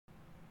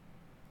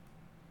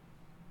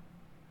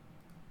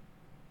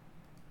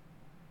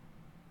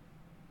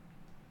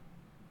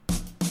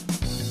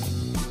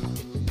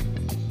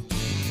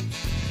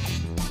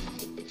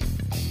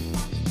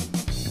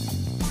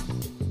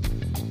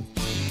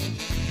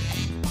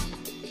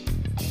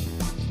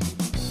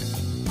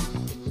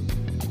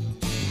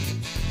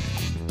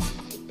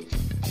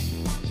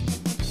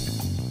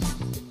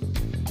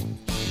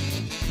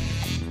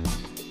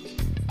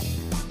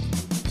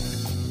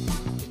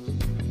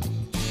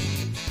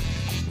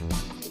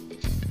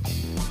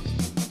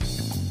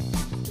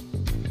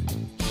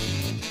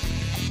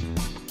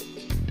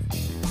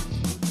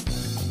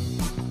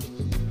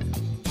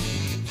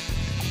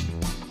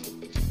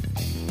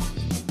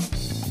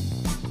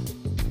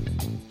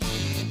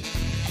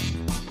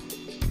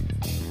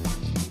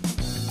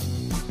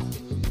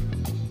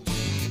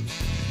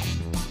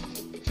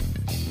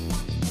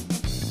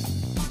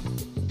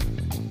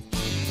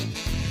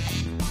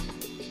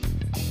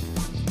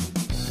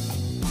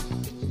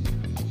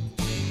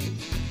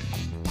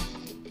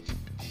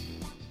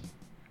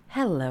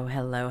Hello,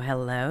 hello,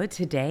 hello.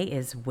 Today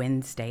is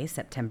Wednesday,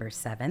 September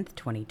 7th,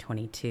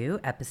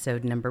 2022,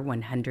 episode number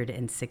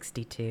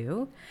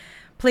 162.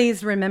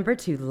 Please remember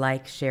to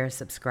like, share,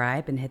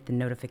 subscribe, and hit the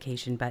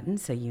notification button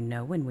so you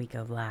know when we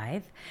go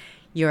live.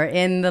 You're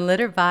in the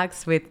litter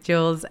box with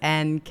Jules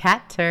and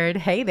Cat Turd.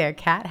 Hey there,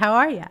 Cat. How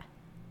are you?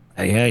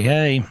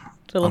 Hey.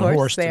 Little On a horse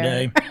horse there.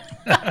 today.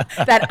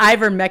 That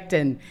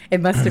ivermectin, it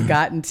must have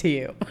gotten to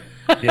you.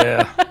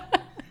 Yeah.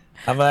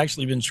 I've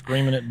actually been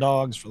screaming at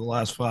dogs for the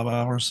last 5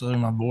 hours, so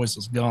my voice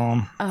is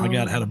gone. I Oh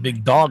got had a my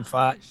big dog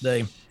fight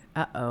today.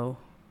 gosh. Uh-oh.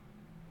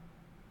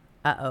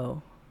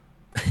 Uh-oh.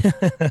 Yeah,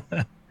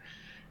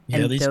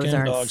 And these those coon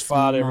aren't dogs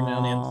fight every now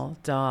and then. small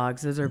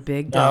dogs. Those are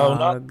big No, not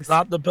dogs.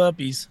 not the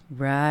puppies.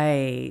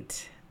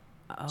 Right.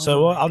 Oh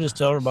So my I'll just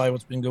tell everybody gosh.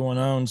 what's been going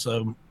on.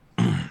 So,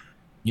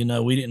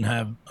 we didn't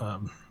have I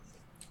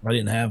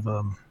didn't have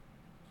a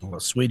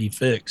sweetie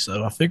fix.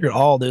 So I figured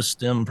all this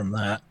stemmed from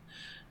that.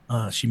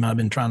 She might have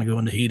been trying to go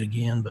into heat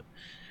again, but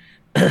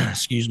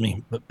excuse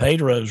me. But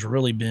Pedro's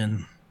really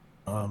been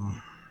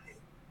um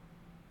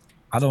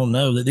I don't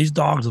know that these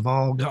dogs have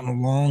all gotten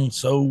along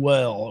so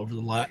well over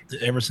the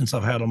ever since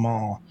I've had them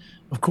all.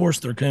 Of course,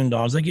 they're coon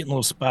dogs. They get in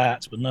little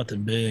spats, but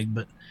nothing big.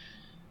 But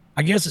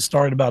I guess it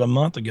started about a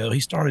month ago. He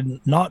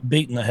started not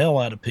beating the hell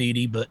out of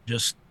Petey, but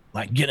just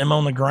like getting him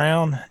on the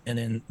ground and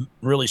then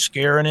really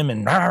scaring him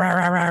and rah, rah,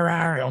 rah, rah,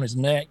 rah, on his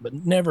neck, but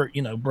never,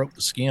 broke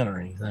the skin or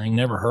anything,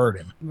 never hurt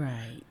him.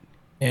 Right.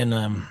 And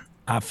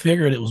I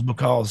figured it was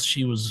because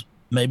she was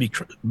maybe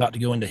about to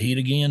go into heat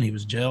again. He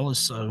was jealous.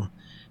 So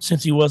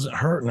since he wasn't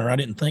hurting her, I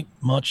didn't think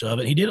much of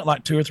it. He did it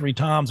like 2 or 3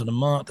 times in a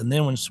month. And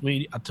then when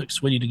I took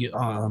Sweetie to get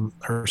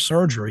her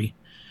surgery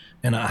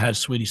and I had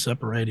Sweetie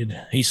separated,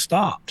 he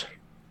stopped.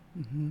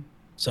 Mm-hmm.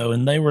 So,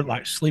 and they were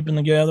like sleeping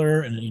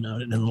together and,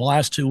 in the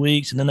last 2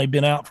 weeks, and then they've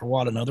been out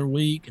for another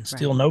week and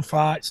still Right. no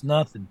fights,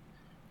 nothing.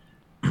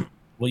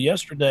 Well,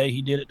 yesterday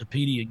he did it to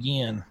Petey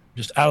again,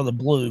 just out of the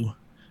blue.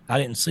 I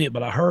didn't see it,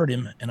 but I heard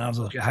him and I was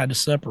like, I had to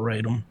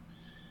separate them.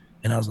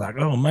 And I was like,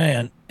 oh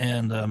man.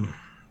 And,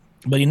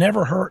 but he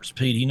never hurts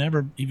Pete. He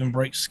never even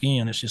breaks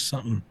skin. It's just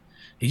something,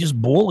 he's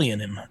just bullying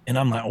him. And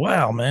I'm like,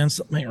 wow, man,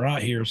 something ain't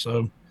right here.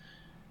 So,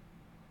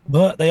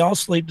 but they all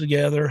sleep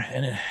together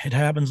and it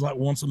happens like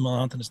once a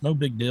month and it's no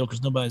big deal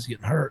because nobody's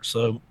getting hurt.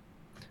 So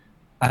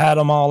I had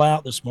them all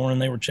out this morning.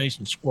 They were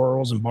chasing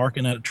squirrels and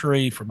barking at a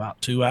tree for about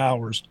 2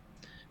 hours.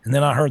 And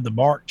then I heard the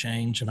bark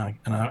change and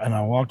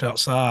I walked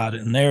outside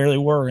and there they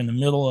were in the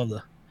middle of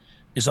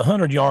it's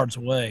 100 yards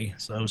away.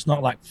 So it's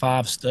not like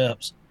 5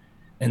 steps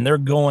and they're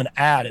going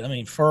at it. I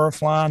mean, fur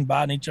flying,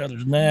 biting each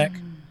other's neck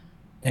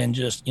and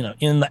just,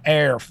 in the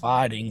air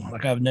fighting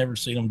like I've never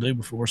seen them do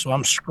before. So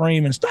I'm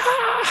screaming, stop,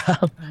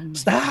 Oh my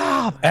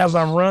stop, as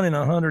I'm gosh. running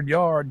 100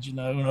 yards, an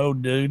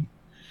old dude.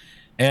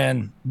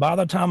 And by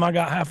the time I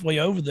got halfway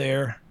over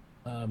there,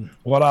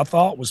 what I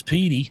thought was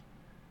Petey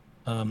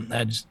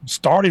had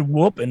started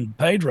whooping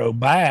Pedro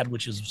bad,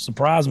 which is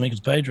surprised me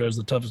because Pedro's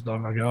the toughest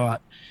dog I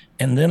got.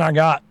 And then I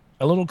got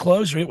a little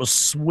closer. It was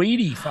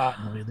Sweetie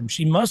fighting with him.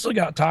 She must have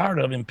got tired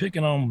of him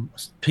picking on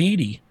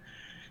Petey.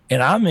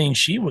 And I mean,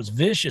 she was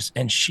vicious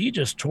and she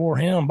just tore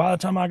him. By the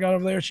time I got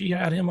over there, she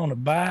had him on the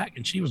back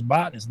and she was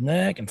biting his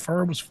neck and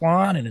fur was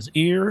flying in his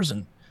ears.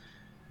 And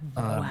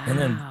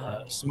then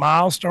Wow.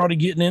 Smile started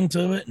getting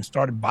into it and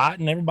started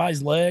biting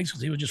everybody's legs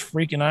because he was just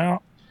freaking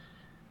out.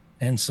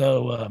 And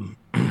so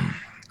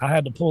I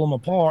had to pull them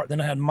apart. Then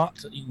I had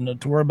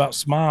to worry about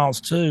Smiles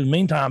too.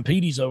 Meantime,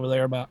 Petey's over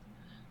there about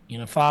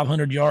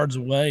 500 yards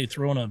away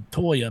throwing a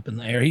toy up in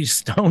the air. He's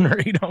stoner.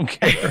 He don't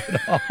care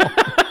at all.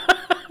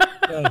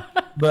 So,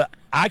 but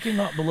I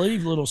cannot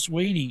believe little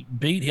Sweetie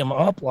beat him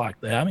up like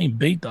that. I mean,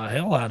 beat the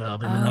hell out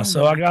of him. Oh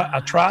So my I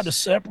tried to gosh.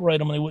 separate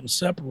them and they wouldn't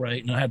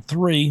separate. And I had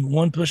three,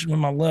 one pushing with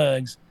my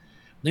legs.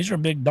 These are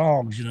big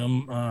dogs,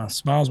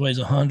 Smiles weighs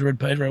 100,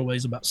 Pedro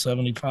weighs about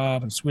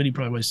 75, and Sweetie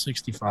probably weighs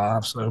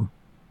 65. So,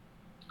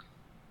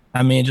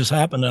 I mean, it just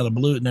happened out of the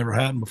blue. It never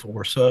happened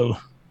before. So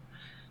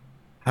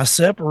I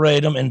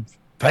separate them, and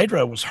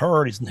Pedro was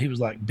hurt. He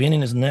was like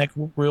bending his neck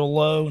real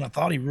low, and I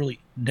thought he really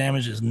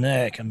damaged his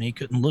neck. I mean, he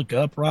couldn't look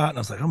upright, and I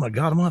was like, "Oh my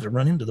god, I'm gonna have to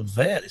run him to the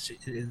vet."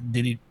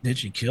 Did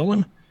she kill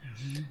him?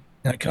 Mm-hmm.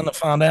 And I kind of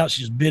found out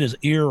she just bit his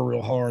ear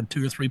real hard,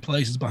 2 or 3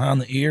 places behind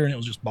the ear, and it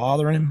was just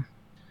bothering him.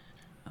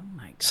 Oh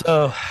my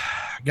So,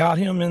 gosh. got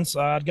him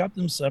inside, got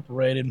them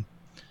separated,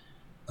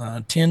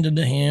 tended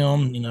to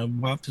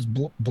him, wiped his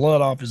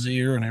blood off his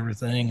ear and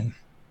everything,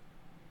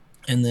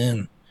 and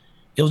then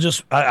it was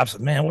just I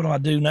said, man, what do I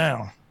do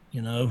now?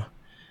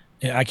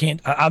 Yeah, I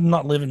can't. I'm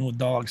not living with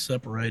dogs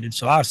separated,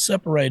 so I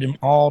separated them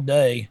all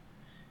day,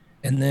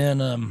 and then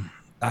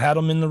I had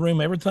them in the room.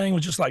 Everything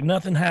was just like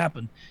nothing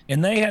happened.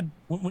 And they had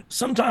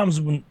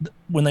sometimes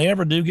when they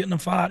ever do get in a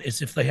fight,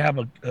 it's if they have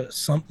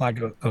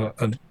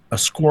a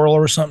squirrel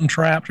or something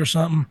trapped or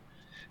something,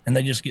 and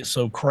they just get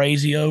so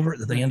crazy over it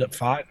that they end up Right.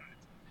 fighting.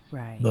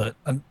 Right. But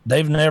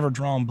they've never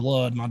drawn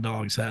blood. My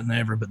dogs had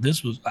never. But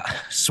this was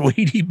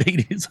Sweetie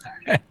beat his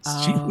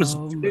ass. She was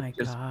Oh my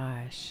vicious.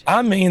 gosh.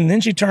 I mean,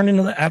 then she turned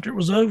into after it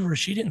was over,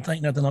 she didn't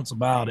think nothing else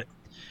about it.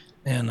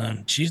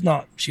 And she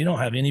don't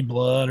have any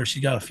blood, or she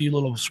got a few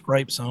little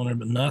scrapes on her,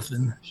 but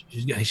nothing.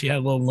 She had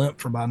a little limp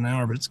for about an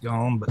hour, but it's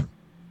gone. But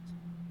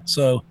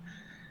so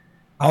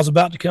I was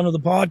about to come to the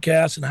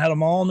podcast and I had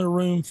them all in their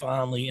room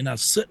finally. And I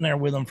was sitting there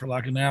with them for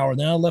like an hour.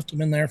 Then I left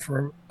them in there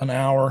for an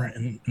hour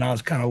and I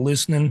was kind of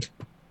listening.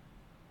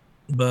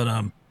 But,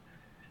 and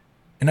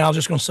I was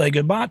just going to say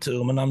goodbye to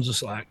them. And I'm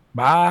just like,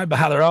 bye.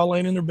 They're all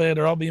laying in their bed.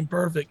 They're all being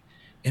perfect.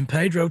 And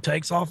Pedro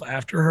takes off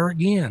after her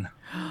again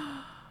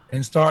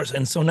and starts.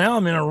 And so now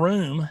I'm in a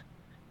room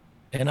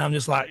and I'm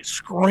just like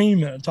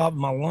screaming at the top of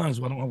my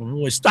lungs. Well, I don't have a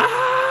voice.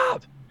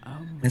 Stop.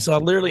 And so I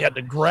literally had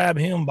to grab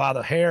him by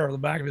the hair of the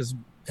back of his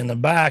in the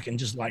back and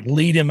just like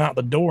lead him out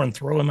the door and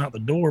throw him out the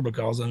door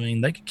because I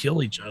mean they could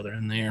kill each other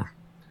in there.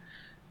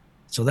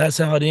 So that's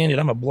how it ended.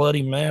 I'm a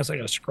bloody mess. I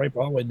got a scrape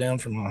all the way down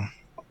from my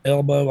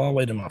elbow all the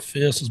way to my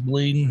fist is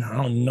bleeding. I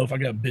don't even know if I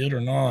got bit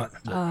or not.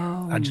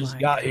 I just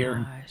got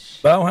here,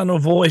 but I don't have no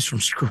voice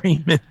from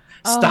screaming.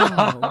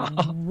 Stop!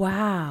 Oh,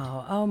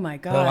 wow! Oh my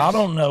gosh! So I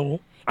don't know.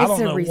 It's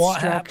a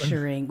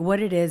restructuring. What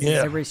it is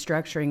a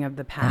restructuring of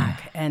the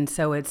pack. And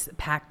so it's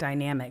pack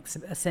dynamics,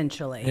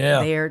 essentially.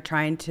 Yeah. They're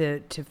trying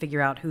to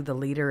figure out who the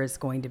leader is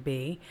going to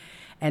be.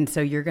 And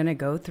so you're going to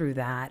go through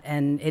that.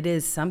 And it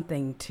is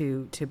something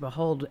to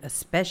behold,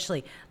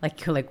 especially like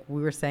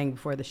we were saying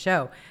before the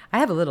show. I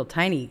have a little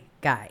tiny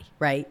guy,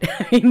 right?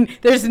 I mean,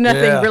 there's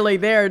nothing really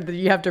there that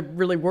you have to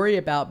really worry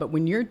about. But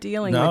when you're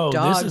dealing with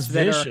dogs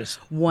that are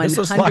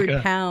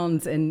 100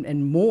 pounds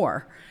and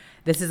more,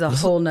 this is a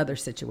whole nother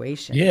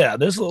situation. Yeah,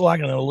 this looks like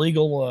an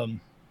illegal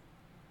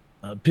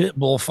pit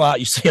bull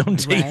fight you see on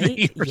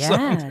TV or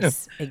something.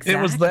 Exactly.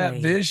 It was that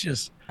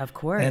vicious. Of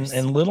course.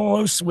 And little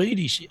old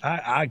sweetie,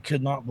 I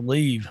could not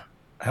believe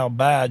how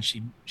bad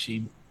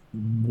she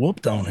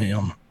whooped on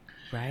him.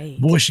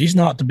 Right. Boy, she's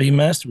not to be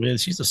messed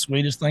with. She's the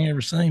sweetest thing I've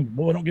ever seen.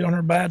 Boy, don't get on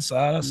her bad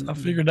side. I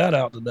figured that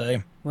out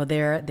today. Well,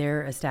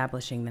 they're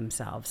establishing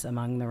themselves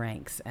among the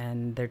ranks,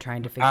 and they're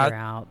trying to figure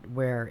out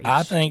where each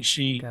I think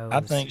she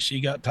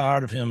got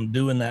tired of him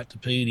doing that to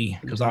Petey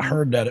because I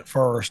heard that at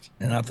first,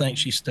 and I think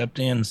she stepped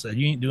in and said,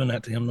 "You ain't doing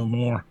that to him no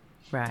more."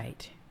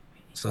 Right.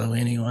 So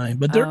anyway,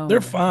 but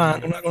they're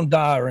fine. They're not going to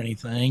die or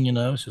anything,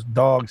 It's just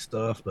dog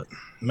stuff. But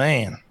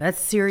man,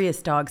 that's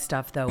serious dog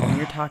stuff, though. When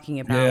you're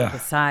talking about the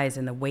size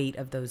and the weight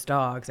of those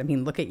dogs, I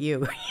mean, look at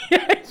you.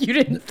 You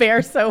didn't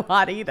fare so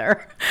hot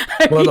either.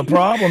 The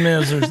problem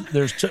is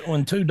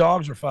when two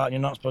dogs are fighting,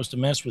 you're not supposed to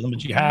mess with them,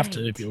 but you have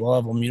to if you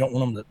love them. You don't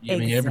want them to. I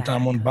mean, every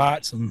time one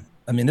bites them.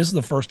 I mean, this is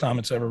the first time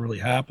it's ever really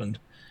happened.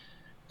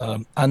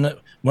 I know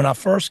when I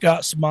first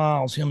got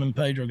Smiles, him and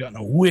Pedro got in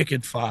a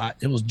wicked fight.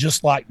 It was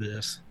just like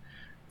this.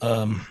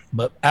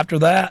 But after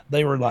that,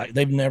 they were like,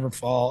 they've never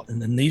fought.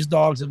 And then these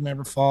dogs have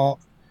never fought.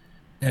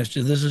 And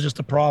this is just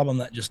a problem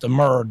that just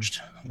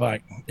emerged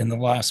like in the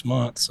last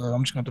month. So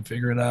I'm just going to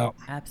figure it out.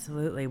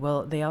 Absolutely.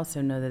 Well, they also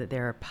know that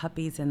there are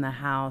puppies in the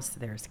house.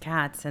 There's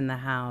cats in the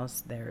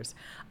house. There's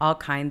all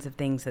kinds of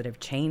things that have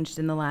changed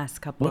in the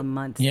last couple of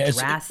months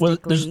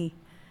drastically.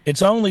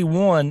 It's only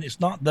one. It's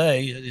not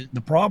the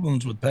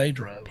problem's with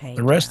Pedro.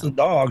 The rest of the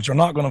dogs are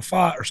not going to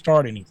fight or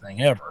start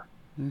anything ever.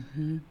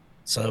 Mm-hmm.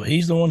 So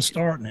he's the one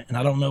starting it, and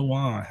I don't know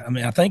why. I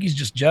mean, I think he's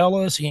just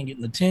jealous. He ain't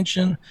getting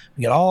attention.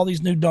 We got all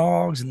these new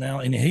dogs,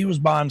 and he was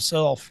by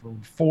himself for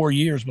 4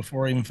 years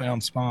before he even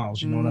found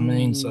Smiles. You know what I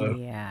mean? So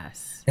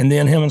yes. And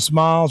then him and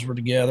Smiles were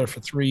together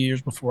for 3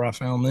 years before I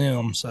found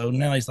them. So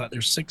now he's like,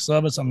 there's 6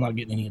 of us. I'm not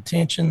getting any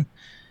attention.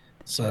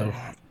 So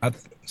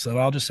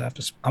I'll just have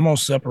to. I'm gonna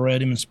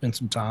separate him and spend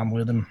some time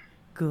with him.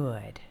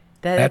 Good.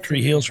 After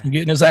he heals from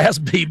getting his ass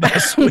beat by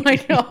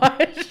Sweetie. Oh my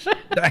gosh!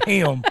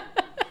 Damn.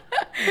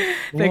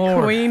 The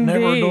Lord, queen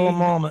never bee. A dull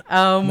moment.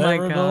 Oh my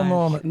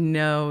gosh.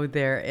 No,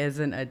 there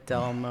isn't a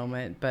dull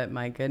moment, but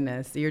my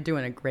goodness, you're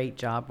doing a great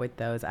job with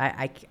those.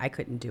 I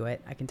couldn't do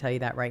it. I can tell you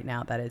that right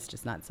now. That is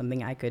just not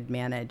something I could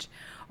manage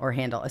or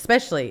handle,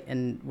 especially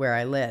in where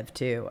I live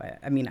too.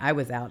 I mean, I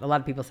was out. A lot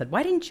of people said,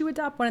 why didn't you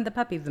adopt one of the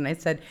puppies? And I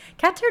said,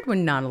 Cat Turd would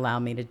not allow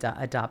me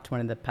to adopt one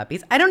of the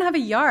puppies. I don't have a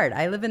yard.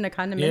 I live in a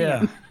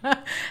condominium,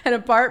 an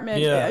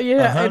apartment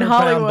in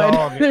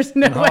Hollywood. There's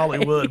no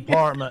Hollywood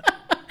apartment.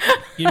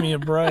 Give me a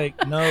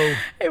break. No.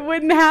 It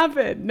wouldn't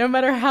happen. No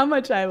matter how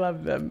much I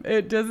love them.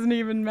 It doesn't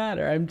even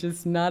matter. I'm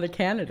just not a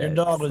candidate. Your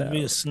dog would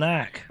be a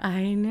snack.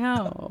 I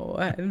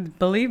know.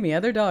 Believe me,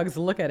 other dogs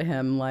look at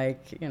him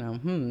like,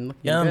 looking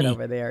Yummy. good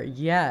over there.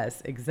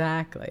 Yes,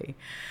 exactly.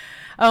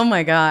 Oh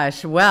my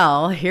gosh.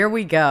 Well, here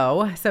we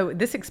go. So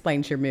this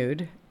explains your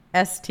mood.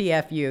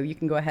 STFU. You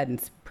can go ahead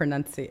and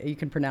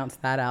pronounce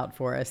that out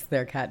for us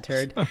there, Cat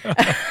Turd.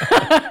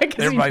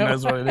 Everybody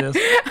knows what it is.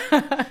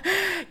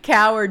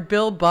 Coward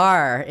Bill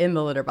Barr in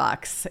the litter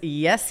box.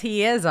 Yes,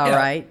 he is all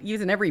right.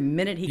 Using every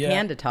minute he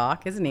can to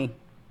talk, isn't he?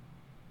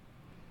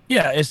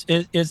 Yeah,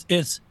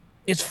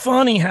 it's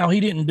funny how he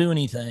didn't do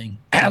anything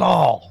at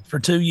all for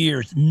 2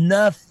 years.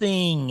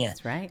 Nothing.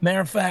 That's right.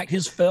 Matter of fact,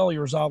 his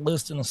failures I'll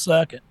list in a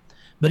second,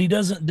 but he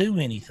doesn't do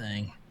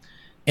anything.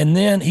 And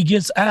then he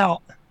gets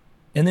out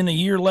And then a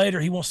year later,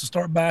 he wants to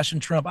start bashing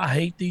Trump. I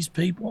hate these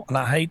people, and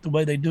I hate the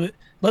way they do it.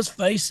 Let's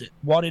face it.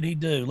 What did he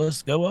do?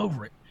 Let's go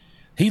over it.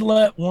 He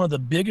let one of the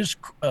biggest,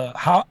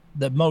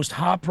 the most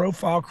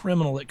high-profile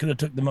criminal that could have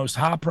took the most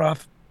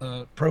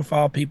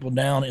high-profile people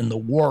down in the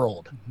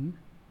world,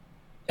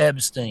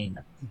 Epstein.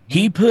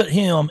 He put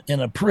him in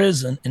a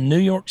prison in New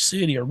York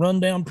City, a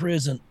rundown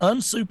prison,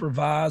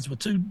 unsupervised, with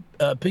two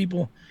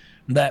people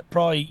that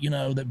probably,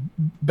 that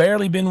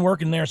barely been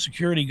working there,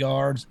 security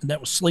guards, and that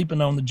was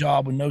sleeping on the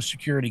job with no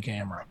security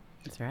camera.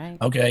 That's right.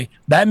 Okay.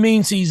 That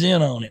means he's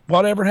in on it.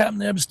 Whatever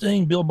happened to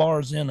Epstein, Bill Barr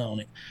is in on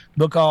it.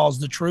 Because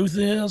the truth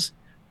is,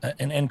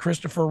 and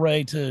Christopher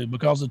Wray too,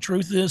 because the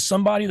truth is,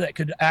 somebody that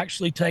could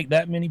actually take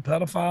that many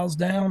pedophiles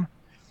down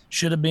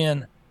should have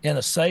been in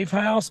a safe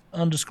house,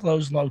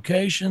 undisclosed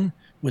location,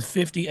 with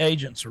 50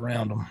 agents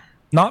around them.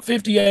 Not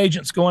 50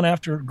 agents going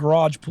after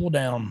garage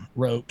pull-down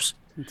ropes.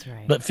 That's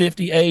right. But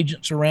 50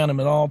 agents around him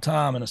at all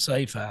time in a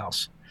safe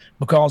house.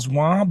 Because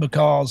why?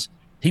 Because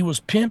he was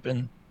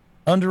pimping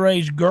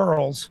underage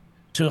girls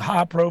to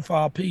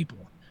high-profile people.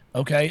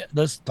 Okay,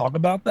 let's talk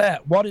about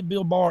that. What did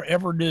Bill Barr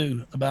ever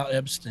do about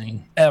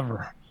Epstein?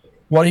 Ever?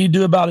 What did he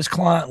do about his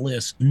client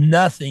list?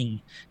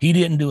 Nothing. He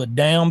didn't do a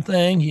damn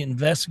thing. He didn't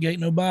investigate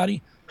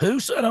nobody. Who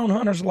sat on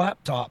Hunter's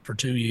laptop for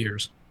 2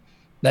 years?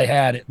 They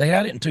had it. They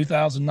had it in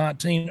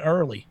 2019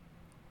 early.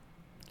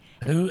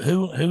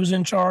 Who's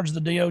in charge of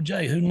the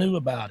DOJ? Who knew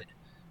about it?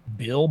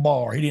 Bill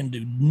Barr. He didn't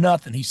do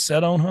nothing. He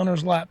sat on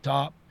Hunter's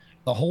laptop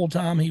the whole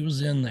time he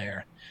was in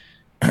there.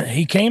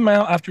 He came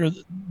out after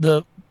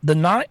the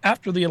night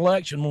after the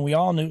election, when we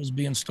all knew it was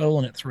being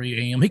stolen at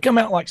 3 a.m. He came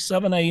out like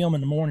 7 a.m.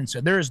 in the morning and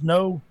said, there is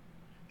no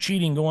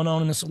cheating going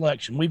on in this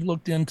election. We've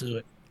looked into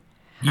it.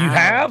 You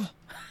have?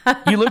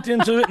 You looked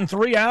into it in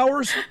 3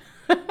 hours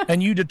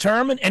and you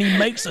determined, and he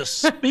makes a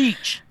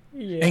speech.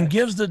 Yes. And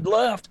gives the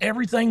left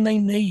everything they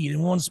need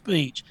in one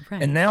speech.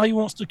 Right. And now he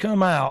wants to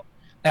come out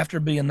after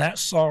being that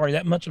sorry,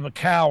 that much of a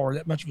coward,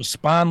 that much of a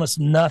spineless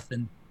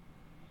nothing.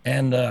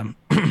 And I'm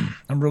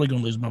really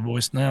going to lose my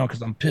voice now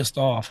because I'm pissed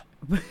off.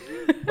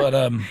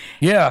 But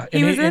yeah.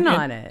 He was in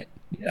on it.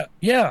 Yeah.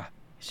 Yeah.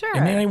 Sure.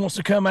 And then he wants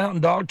to come out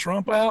and dog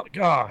Trump out.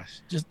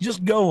 Gosh,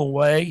 just go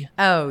away.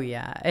 Oh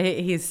yeah,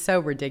 he's so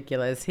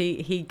ridiculous.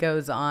 He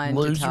goes on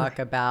to talk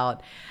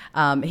about.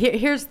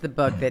 Here's the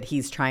book that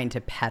he's trying to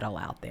peddle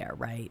out there,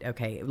 right?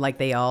 Okay, like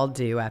they all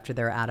do after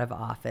they're out of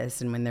office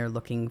and when they're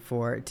looking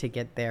to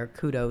get their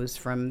kudos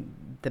from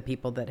the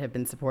people that have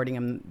been supporting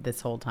him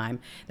this whole time.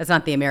 That's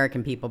not the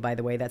American people, by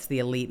the way. That's the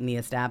elite and the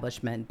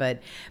establishment.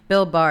 But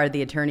Bill Barr,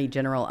 the Attorney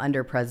General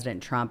under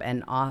President Trump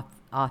and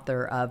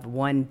author of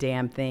One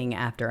Damn Thing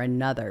After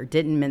Another,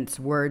 didn't mince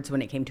words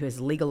when it came to his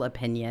legal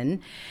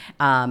opinion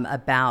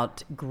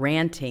about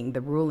granting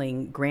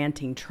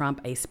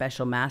Trump a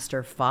special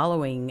master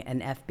following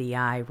an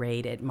FBI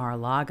raid at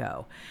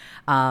Mar-a-Lago.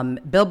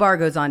 Bill Barr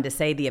goes on to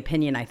say the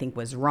opinion, I think,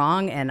 was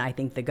wrong, and I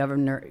think the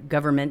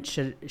government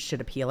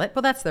should appeal it.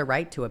 Well, that's their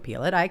right to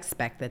appeal it. I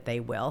expect that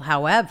they will.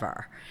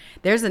 However,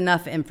 there's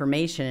enough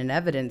information and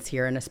evidence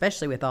here, and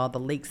especially with all the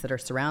leaks that are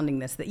surrounding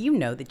this, that you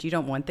know that you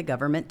don't want the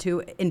government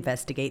to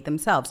investigate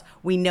themselves.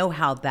 We know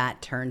how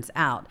that turns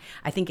out.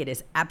 I think it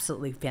is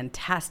absolutely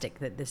fantastic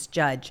that this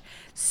judge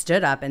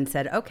stood up and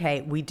said,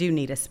 okay, we do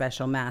need a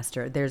special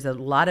master. There's a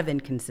lot of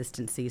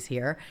inconsistencies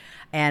here,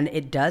 and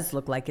it does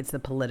look like it's a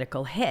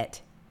political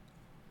hit.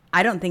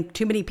 I don't think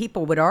too many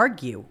people would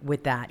argue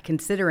with that,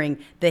 considering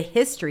the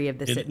history of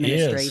this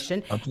administration.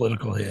 It is a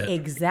political hit.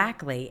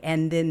 Exactly.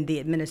 And then the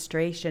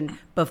administration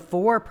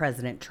before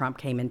President Trump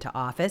came into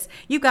office,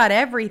 you got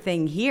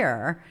everything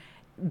here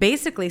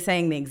basically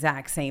saying the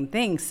exact same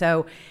thing.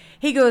 So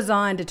he goes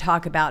on to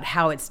talk about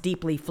how it's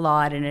deeply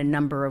flawed in a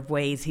number of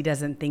ways. He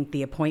doesn't think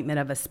the appointment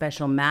of a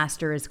special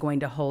master is going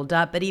to hold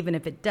up, but even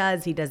if it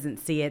does, he doesn't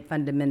see it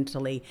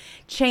fundamentally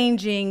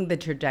changing the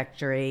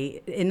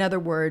trajectory. In other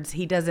words,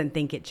 he doesn't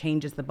think it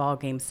changes the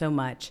ballgame so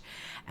much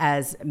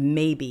as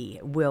maybe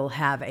we'll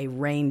have a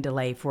rain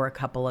delay for a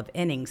couple of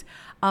innings.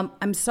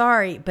 I'm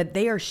sorry, but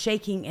they are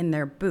shaking in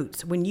their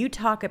boots. When you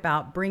talk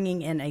about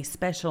bringing in a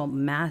special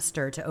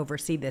master to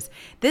oversee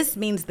this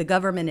means the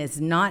government is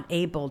not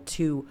able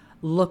to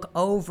look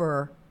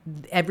over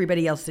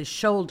everybody else's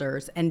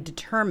shoulders and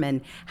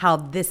determine how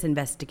this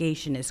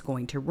investigation is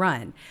going to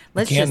run.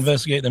 They can't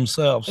investigate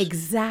themselves.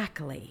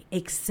 Exactly.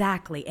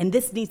 And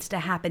this needs to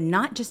happen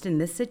not just in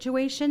this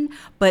situation,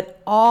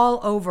 but all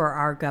over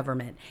our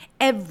government.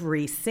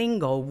 Every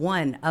single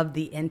one of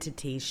the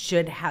entities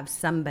should have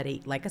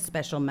somebody like a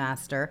special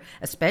master,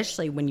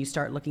 especially when you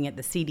start looking at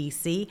the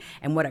CDC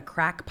and what a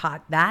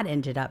crackpot that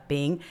ended up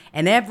being,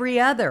 and every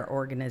other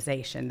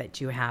organization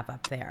that you have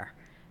up there.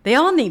 They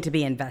all need to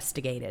be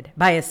investigated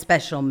by a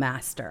special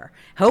master.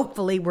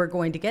 Hopefully we're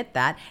going to get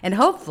that. And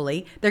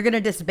hopefully they're going to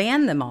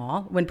disband them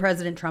all when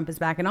President Trump is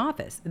back in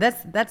office.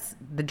 That's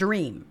the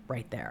dream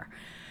right there.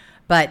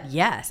 But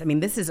yes, I mean,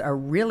 this is a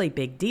really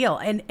big deal.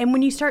 And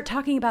when you start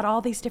talking about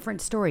all these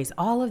different stories,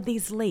 all of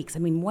these leaks, I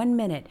mean, 1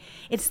 minute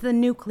it's the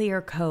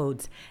nuclear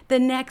codes. The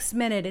next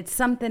minute it's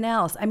something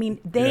else. I mean,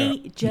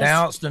 they just...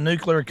 Now it's the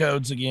nuclear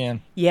codes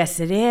again.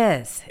 Yes, it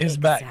is. It's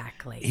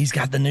exactly. Back. He's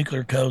got the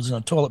nuclear codes in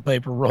a toilet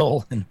paper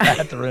roll in the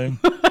bathroom.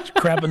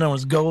 Crapping on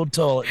his gold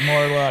toilet in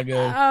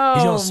Mar-a-Lago. Oh,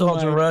 he's going to sell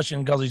it to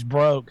Russian because he's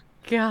broke.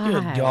 Gosh.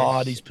 Good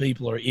God, these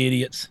people are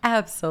idiots.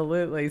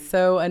 Absolutely.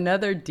 So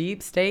another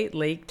deep state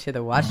leak to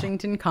the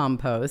Washington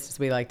Compost, as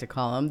we like to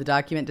call them, the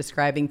document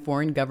describing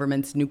foreign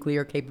governments'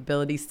 nuclear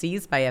capabilities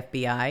seized by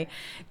FBI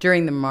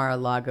during the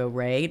Mar-a-Lago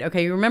raid.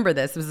 Okay, you remember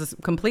this. It was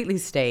completely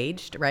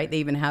staged, right? They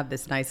even have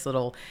this nice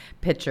little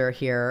picture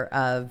here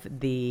of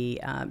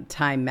the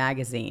Time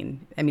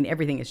magazine. I mean,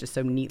 everything is just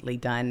so neatly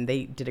done.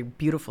 They did a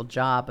beautiful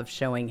job of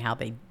showing how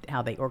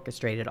they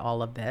orchestrated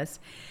all of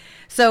this.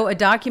 So a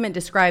document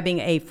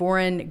describing a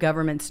foreign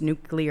government's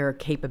nuclear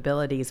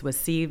capabilities was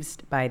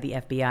seized by the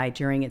FBI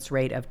during its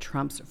raid of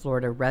Trump's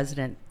Florida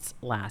residence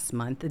last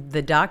month.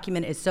 The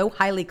document is so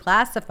highly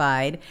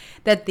classified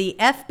that the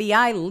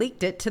FBI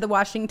leaked it to the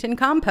Washington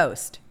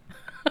Compost.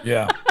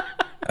 Yeah.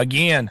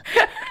 Again,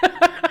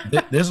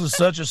 this is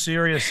such a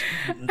serious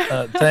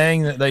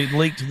thing that they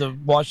leak to the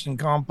Washington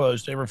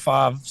Compost every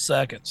 5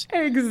 seconds.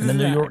 Exactly. And the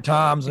New York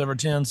Times every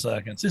 10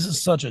 seconds. This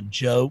is such a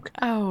joke.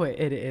 Oh,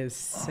 it is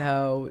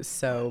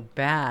so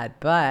bad.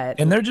 But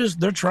and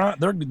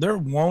they're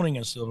wanting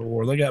a civil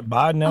war. They got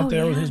Biden out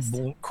there with his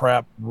bull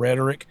crap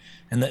rhetoric,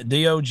 and the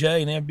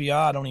DOJ and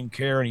FBI don't even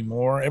care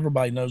anymore.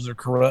 Everybody knows they're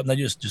corrupt, and they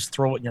just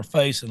throw it in your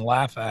face and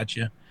laugh at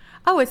you.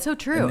 Oh, it's so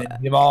true.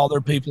 And give all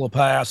their people a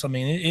pass. I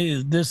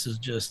mean, this is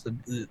just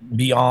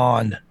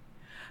beyond.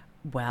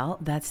 Well,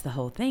 that's the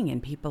whole thing.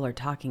 And people are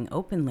talking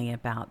openly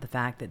about the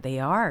fact that they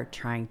are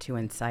trying to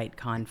incite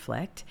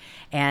conflict.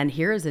 And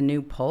here is a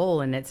new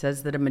poll, and it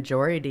says that a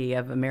majority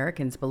of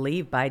Americans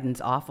believe Biden's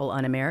awful,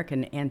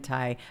 un-American,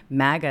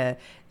 anti-MAGA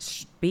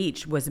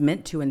speech was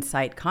meant to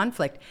incite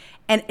conflict.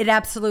 And it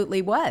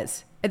absolutely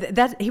was.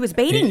 He was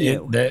baiting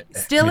you.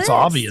 Still is. It's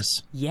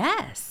obvious.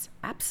 Yes,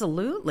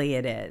 absolutely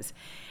it is.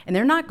 And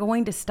they're not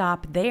going to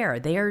stop there.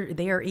 They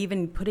are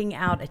even putting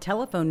out a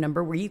telephone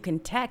number where you can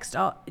text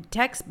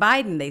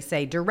Biden, they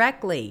say,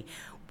 directly.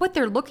 What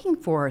they're looking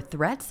for are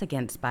threats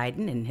against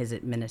Biden and his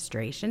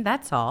administration.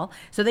 That's all.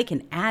 So they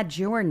can add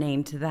your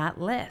name to that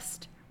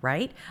list,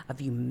 right, of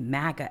you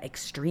MAGA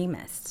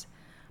extremists.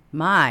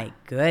 My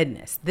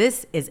goodness,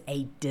 this is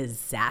a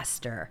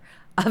disaster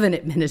of an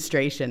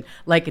administration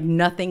like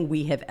nothing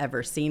we have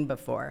ever seen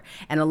before.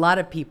 And a lot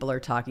of people are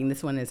talking.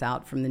 This one is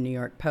out from the New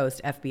York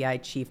Post. FBI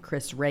Chief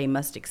Chris Wray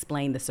must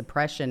explain the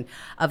suppression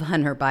of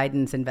Hunter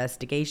Biden's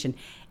investigation.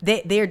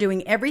 They are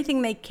doing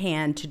everything they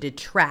can to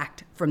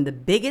detract from the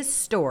biggest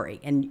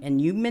story,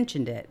 and you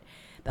mentioned it,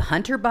 the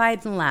Hunter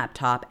Biden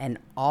laptop and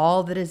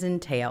all that is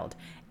entailed.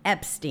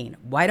 Epstein,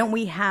 why don't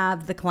we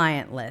have the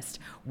client list?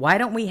 Why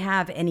don't we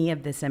have any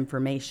of this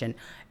information?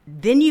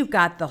 Then you've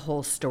got the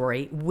whole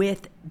story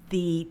with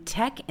the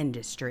tech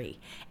industry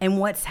and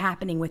what's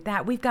happening with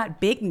that. We've got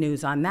big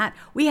news on that.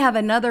 We have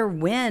another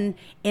win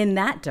in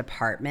that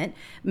department.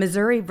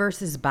 Missouri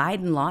versus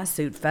Biden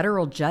lawsuit.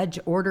 Federal judge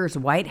orders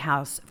White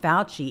House,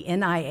 Fauci,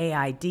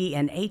 NIAID,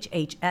 and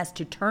HHS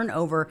to turn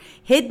over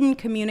hidden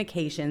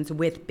communications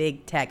with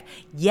big tech.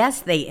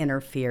 Yes, they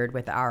interfered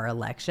with our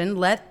election.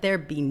 Let there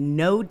be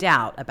no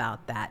doubt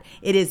about that.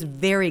 It is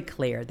very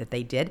clear that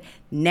they did.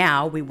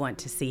 Now we want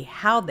to see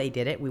how they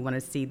did it. We want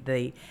to see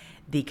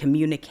the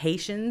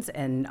communications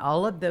and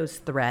all of those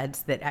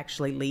threads that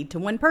actually lead to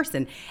one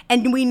person.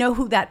 And we know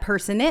who that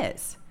person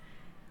is.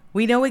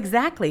 We know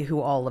exactly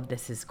who all of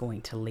this is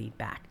going to lead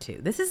back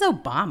to. This is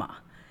Obama.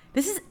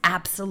 This is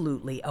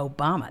absolutely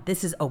Obama.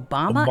 This is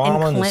Obama and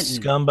Clinton. And his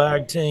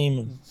scumbag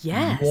team.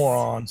 Yes.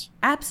 Morons.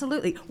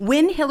 Absolutely.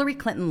 When Hillary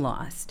Clinton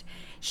lost,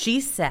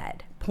 she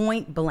said,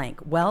 point blank,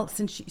 well,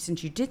 since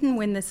you didn't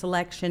win this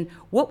election,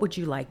 what would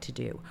you like to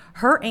do?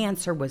 Her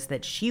answer was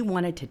that she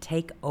wanted to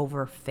take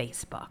over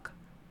Facebook.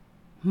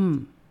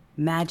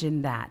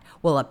 Imagine that.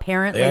 Well,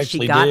 apparently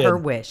she got her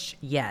wish.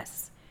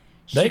 Yes.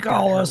 They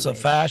call us a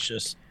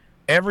fascist.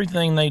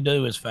 Everything they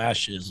do is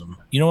fascism.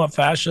 You know what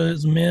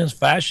fascism is?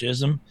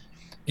 Fascism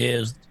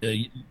is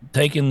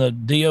taking the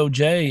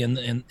DOJ and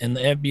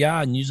the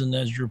FBI and using it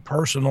as your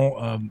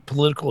personal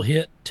political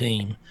hit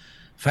team.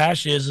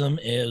 Fascism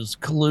is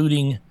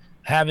colluding,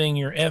 having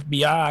your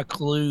FBI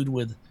collude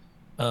with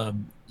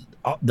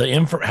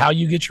how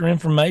you get your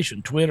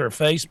information, Twitter,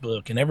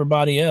 Facebook, and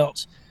everybody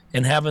else,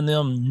 and having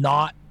them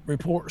not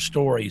report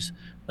stories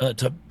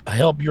to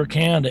help your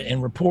candidate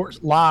and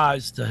report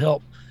lies to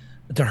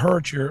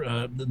hurt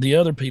your the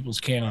other people's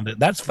candidate.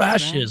 That's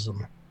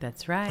fascism.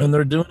 That's right. And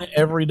they're doing it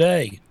every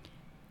day.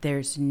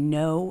 There's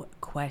no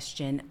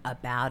question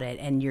about it,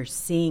 and you're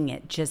seeing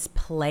it just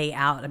play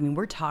out. I mean,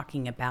 we're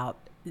talking about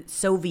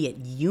Soviet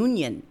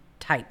Union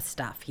type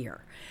stuff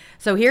here.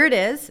 So here it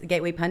is.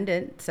 Gateway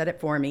Pundit said it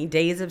for me.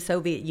 Days of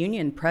Soviet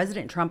Union.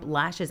 President Trump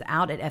lashes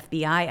out at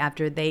FBI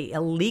after they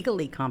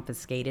illegally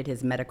confiscated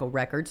his medical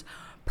records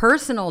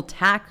personal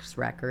tax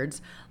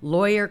records,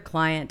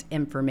 lawyer-client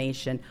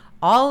information,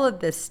 all of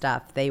this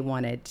stuff they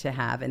wanted to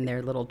have in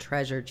their little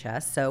treasure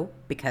chest. So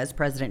because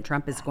President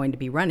Trump is going to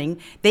be running,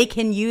 they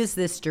can use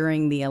this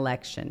during the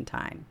election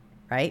time,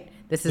 right?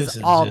 This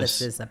is all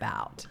this is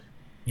about.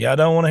 Yeah, I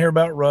don't want to hear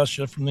about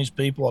Russia from these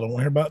people. I don't want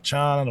to hear about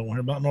China. I don't want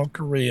to hear about North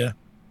Korea.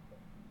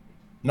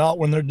 Not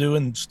when they're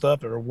doing stuff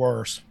that are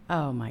worse.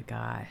 Oh my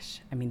gosh.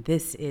 I mean,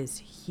 this is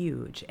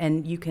huge.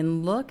 And you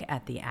can look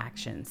at the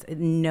actions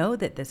and know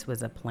that this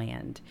was a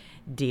planned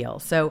deal.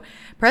 So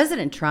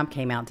President Trump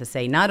came out to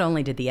say, not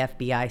only did the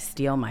FBI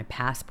steal my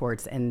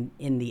passports and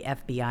in the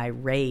FBI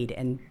raid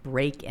and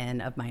break-in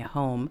of my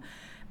home,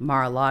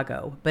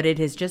 Mar-a-Lago, but it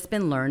has just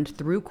been learned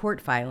through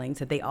court filings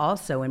that they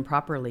also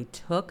improperly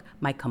took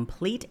my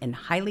complete and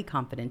highly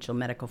confidential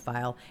medical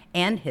file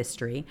and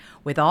history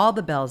with all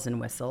the bells and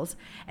whistles.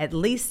 At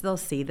least they'll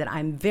see that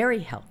I'm very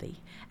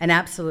healthy, an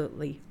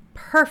absolutely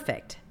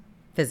perfect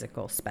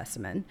physical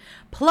specimen,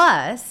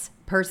 plus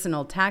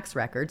personal tax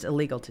records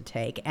illegal to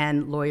take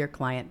and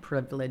lawyer-client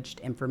privileged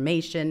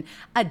information,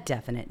 a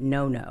definite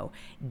no-no,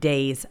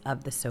 days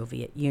of the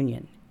Soviet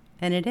Union.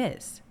 And it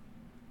is.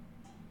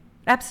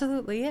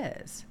 Absolutely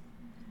is.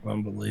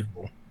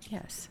 Unbelievable.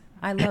 Yes.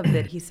 I love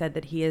that he said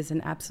that he is an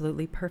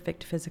absolutely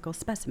perfect physical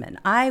specimen.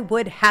 I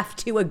would have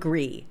to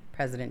agree,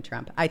 President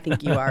Trump. I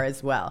think you are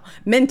as well.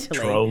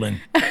 Mentally. Trolling.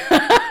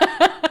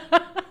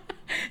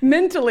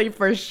 Mentally,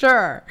 for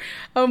sure.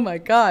 Oh my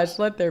gosh,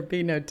 let there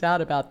be no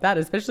doubt about that,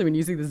 especially when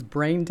you see this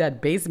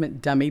brain-dead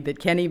basement dummy that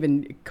can't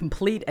even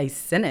complete a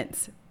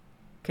sentence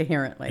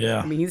coherently. Yeah.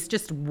 I mean, he's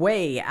just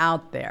way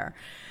out there.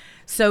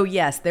 So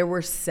yes, there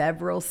were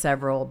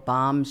several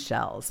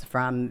bombshells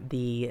from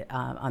the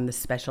on the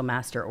special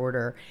master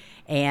order,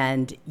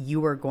 and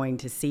you are going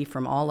to see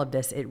from all of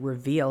this, it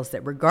reveals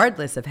that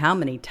regardless of how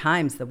many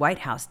times the White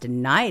House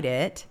denied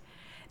it,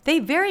 they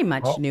very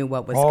much knew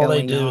what was going on. All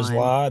they do is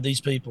lie.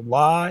 These people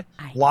lie.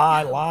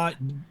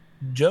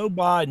 Joe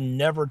Biden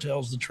never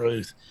tells the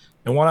truth.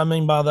 And what I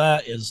mean by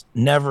that is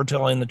never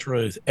telling the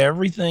truth.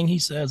 Everything he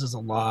says is a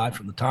lie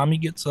from the time he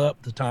gets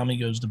up to the time he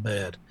goes to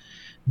bed.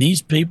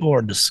 These people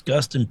are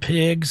disgusting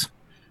pigs.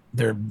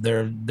 They're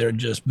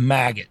just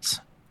maggots.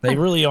 They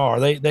really are.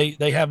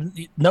 They have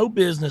no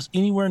business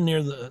anywhere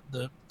near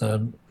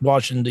the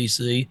Washington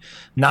D.C.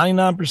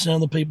 99%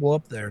 of the people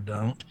up there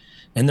don't,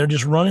 and they're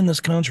just running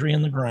this country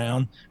in the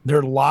ground.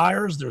 They're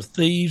liars, they're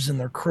thieves, and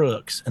they're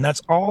crooks, and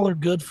that's all they're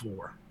good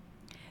for.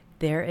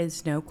 There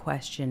is no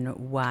question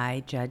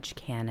why Judge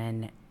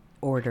Cannon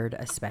ordered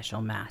a special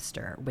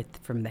master.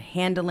 From the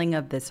handling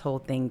of this whole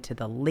thing to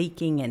the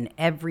leaking and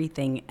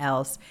everything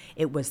else,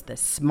 it was the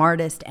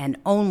smartest and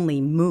only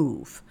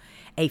move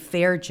a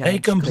fair judge. They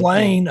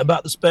complain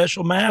about the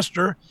special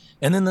master,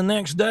 and then the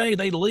next day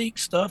they leak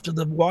stuff to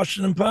the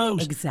Washington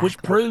Post, exactly. Which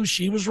proves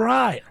she was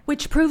right.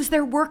 Which proves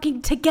they're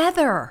working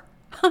together.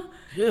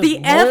 The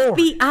Lord.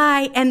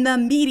 FBI and the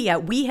media,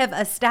 we have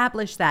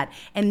established that.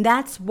 And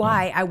that's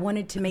why I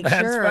wanted to make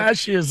sure.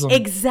 That's fascism.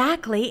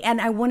 Exactly.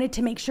 And I wanted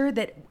to make sure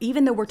that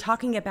even though we're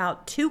talking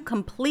about two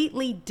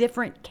completely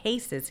different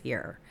cases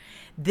here,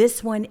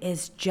 this one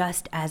is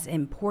just as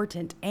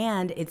important,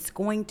 and it's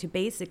going to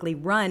basically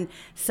run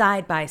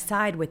side by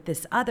side with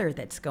this other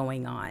that's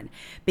going on.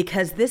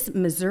 Because this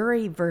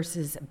Missouri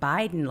versus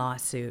Biden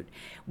lawsuit,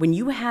 when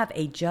you have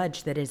a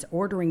judge that is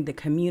ordering the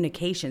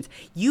communications,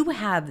 you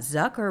have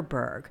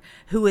Zuckerberg,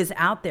 who is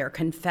out there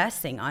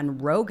confessing on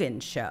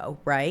Rogan's show,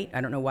 right?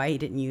 I don't know why he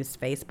didn't use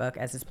Facebook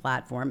as his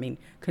platform. I mean,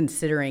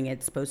 considering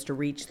it's supposed to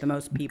reach the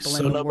most people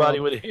in the world. So nobody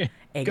would hear.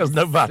 Because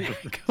nobody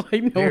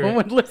would no one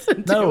would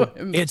listen to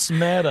him. It's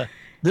Meta.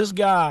 This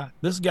guy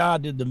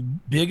did the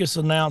biggest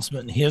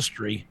announcement in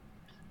history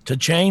to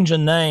change a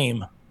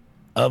name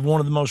of one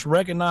of the most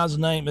recognized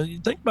names.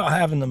 Think about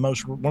having one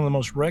of the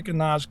most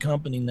recognized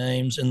company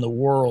names in the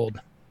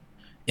world,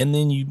 and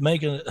then you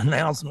make an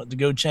announcement to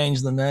go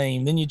change the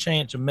name. Then you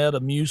change it to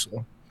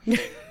Metamucil.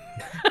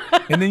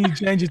 And then you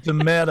change it to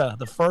Meta,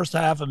 the first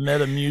half of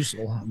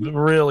Metamucil.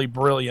 Really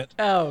brilliant.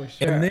 Oh,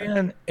 sure.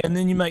 And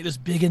then you make this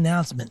big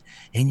announcement,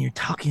 and you're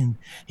talking,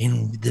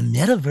 and the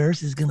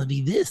metaverse is going to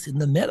be this,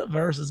 and the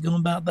metaverse is going to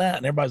be about that.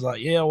 And everybody's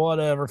like, yeah,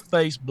 whatever,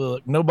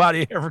 Facebook.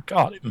 Nobody ever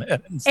caught it,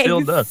 man, and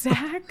still does.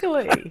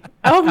 Exactly.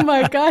 Oh,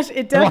 my gosh.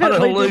 It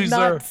definitely did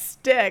not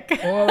stick.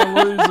 What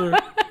a loser.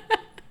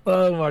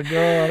 Oh, my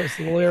God. It's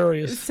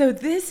hilarious. So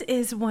this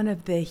is one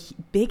of the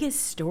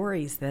biggest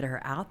stories that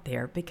are out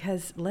there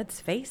because,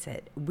 let's face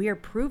it, we are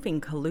proving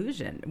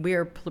collusion. We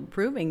are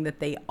proving that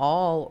they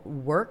all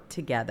worked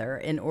together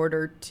in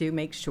order to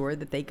make sure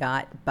that they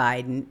got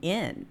Biden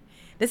in.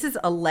 This is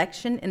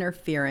election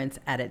interference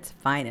at its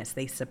finest.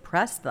 They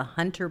suppressed the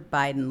Hunter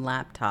Biden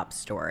laptop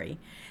story.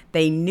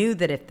 They knew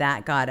that if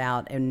that got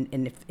out and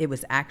if it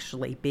was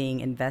actually being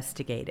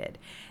investigated,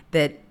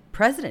 that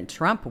President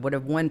Trump would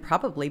have won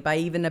probably by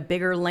even a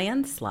bigger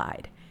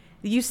landslide.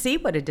 You see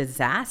what a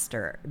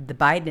disaster the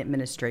Biden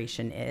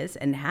administration is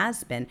and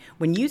has been.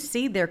 When you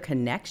see their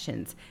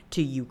connections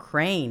to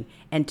Ukraine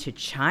and to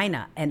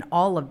China and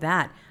all of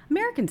that,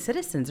 American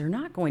citizens are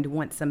not going to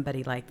want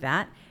somebody like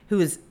that who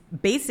is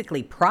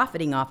basically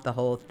profiting off the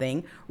whole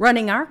thing,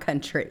 running our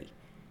country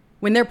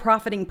when they're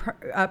profiting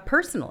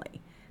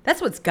personally.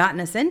 That's what's gotten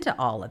us into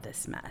all of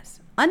this mess.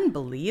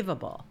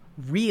 Unbelievable,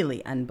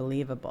 really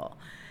unbelievable.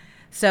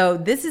 So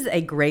this is a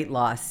great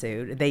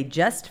lawsuit. They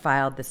just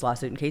filed this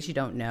lawsuit, in case you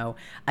don't know,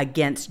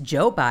 against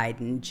Joe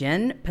Biden,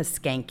 Jen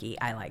Psaki,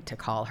 I like to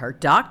call her,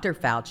 Dr.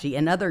 Fauci,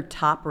 and other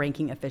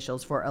top-ranking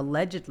officials for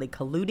allegedly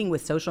colluding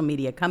with social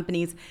media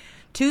companies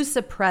to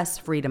suppress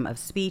freedom of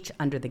speech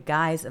under the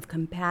guise of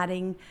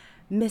combating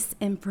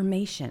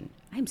misinformation.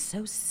 I'm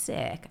so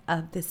sick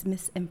of this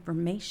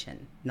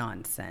misinformation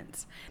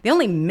nonsense. The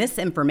only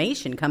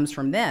misinformation comes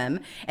from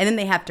them, and then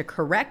they have to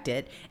correct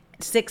it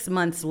 6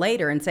 months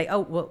later and say,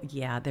 oh, well,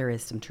 yeah, there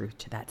is some truth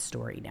to that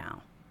story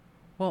now.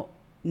 Well,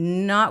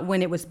 not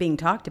when it was being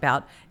talked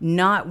about,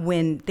 not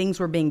when things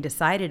were being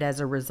decided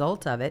as a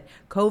result of it,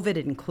 COVID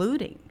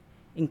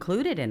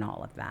included in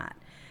all of that.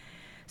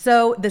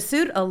 So the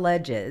suit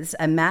alleges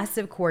a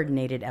massive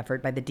coordinated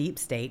effort by the deep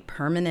state,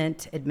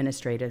 permanent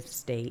administrative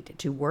state,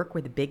 to work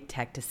with big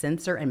tech to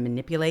censor and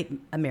manipulate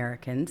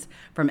Americans,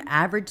 from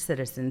average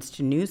citizens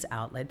to news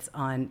outlets,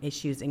 on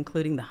issues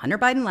including the Hunter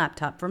Biden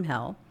laptop from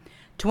hell,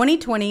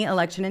 2020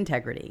 election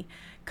integrity,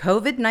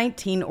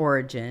 COVID-19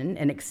 origin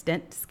and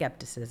extent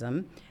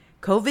skepticism,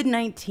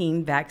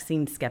 COVID-19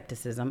 vaccine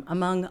skepticism,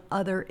 among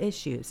other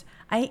issues.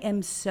 I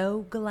am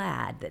so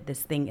glad that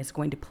this thing is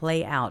going to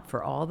play out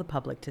for all the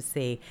public to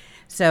see.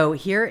 So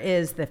here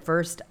is the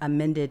first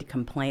amended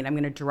complaint. I'm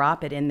going to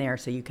drop it in there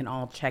so you can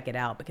all check it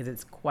out, because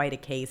it's quite a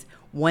case,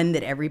 one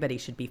that everybody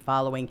should be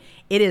following.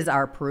 It is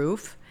our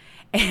proof.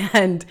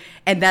 And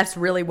that's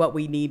really what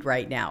we need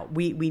right now.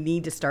 We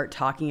need to start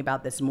talking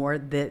about this more.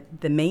 The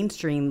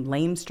mainstream,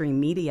 lamestream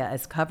media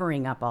is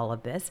covering up all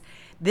of this.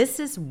 This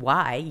is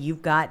why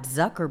you've got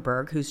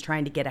Zuckerberg, who's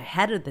trying to get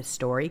ahead of the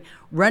story,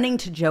 running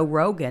to Joe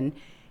Rogan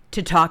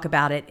to talk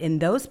about it in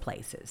those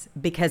places,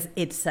 because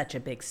it's such a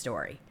big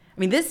story. I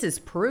mean, this is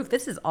proof.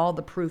 This is all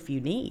the proof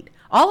you need.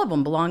 All of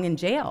them belong in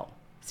jail.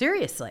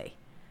 Seriously.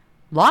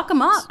 Lock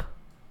them up.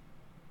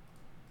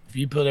 If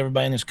you put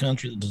everybody in this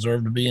country that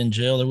deserved to be in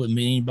jail, there wouldn't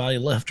be anybody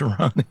left to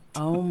run it.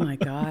 Oh my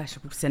gosh.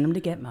 Send them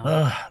to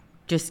Gitmo.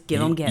 Just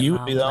give them Gitmo. You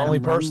would be the only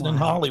person in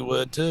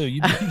Hollywood, too.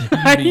 You'd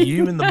be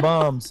you and the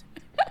bums.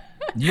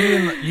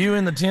 You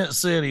in the tent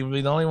city would be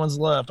the only ones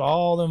left.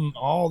 All them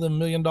 $1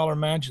 million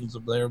mansions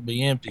up there would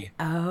be empty.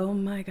 Oh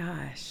my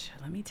gosh.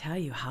 Let me tell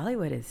you,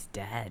 Hollywood is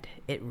dead.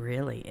 It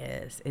really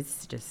is.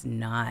 It's just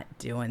not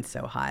doing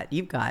so hot.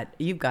 You've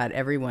got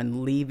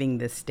everyone leaving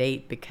the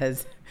state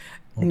because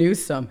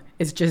Newsom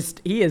is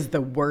he is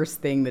the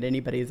worst thing that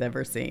anybody's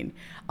ever seen.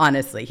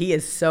 Honestly, he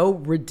is so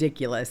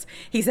ridiculous.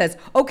 He says,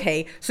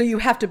 okay, so you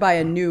have to buy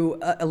a new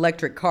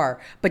electric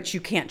car, but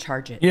you can't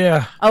charge it.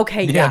 Yeah.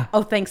 Okay. Yeah.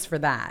 Oh, thanks for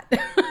that.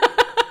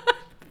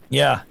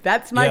 Yeah.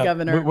 That's my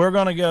governor. We're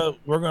going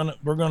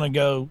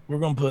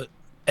to put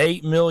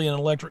 8 million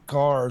electric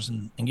cars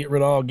and get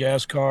rid of all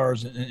gas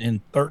cars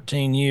in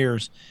 13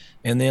 years.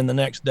 And then the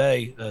next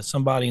day,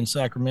 somebody in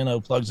Sacramento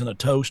plugs in a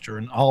toaster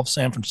and all of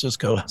San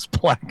Francisco has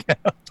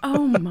blackout.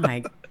 Oh,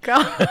 my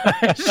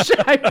gosh.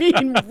 I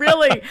mean,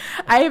 really,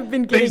 I have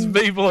been getting...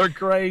 These people are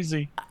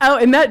crazy. Oh,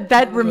 and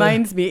that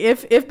reminds me,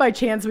 if by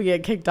chance we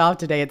get kicked off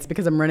today, it's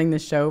because I'm running the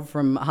show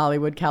from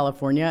Hollywood,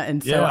 California.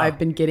 And so I've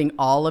been getting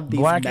all of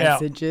these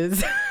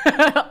messages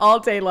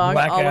all day long,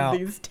 all of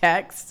these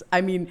texts.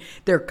 I mean,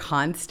 they're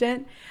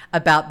constant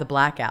about the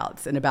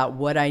blackouts and about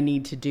what I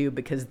need to do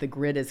because the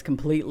grid is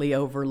completely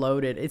overloaded.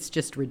 It's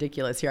just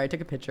ridiculous. Here, I took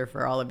a picture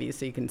for all of you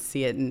so you can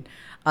see it in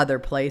other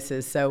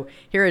places. So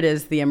here it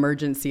is, the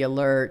emergency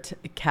alert.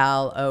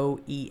 Cal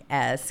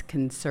OES,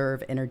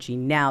 conserve energy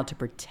now to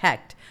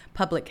protect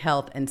public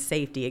health and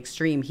safety.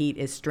 Extreme heat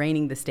is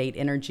straining the state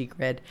energy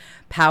grid.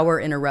 Power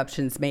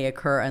interruptions may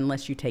occur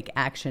unless you take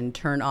action.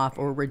 Turn off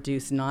or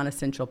reduce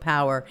non-essential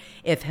power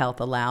if health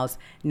allows,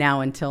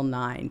 now until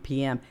 9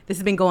 p.m. This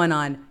has been going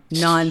on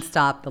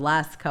nonstop the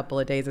last couple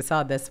of days. I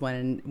saw this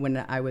one when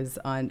I was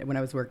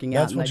working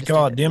out. That's what you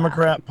call a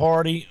Democrat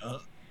Party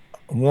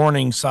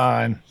warning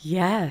sign.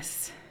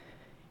 Yes.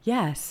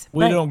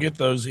 We don't get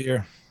those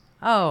here.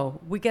 Oh,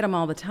 we get them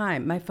all the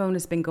time. My phone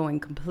has been going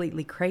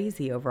completely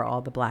crazy over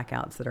all the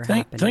blackouts that are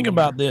happening. Think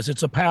about this.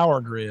 It's a power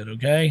grid,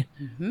 okay?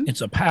 Mm-hmm.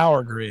 It's a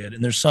power grid.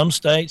 And there's some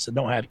states that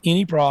don't have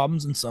any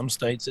problems and some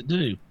states that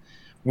do.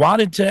 Why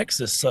did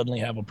Texas suddenly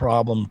have a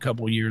problem a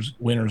couple of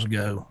winters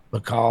ago?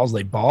 Because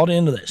they bought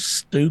into that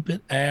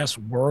stupid-ass,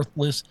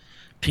 worthless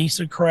piece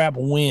of crap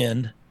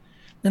wind.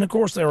 And, of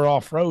course, they were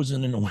all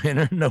frozen in the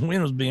winter. No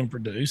wind was being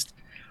produced.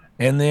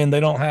 And then they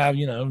don't have,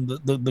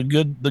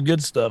 the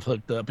good stuff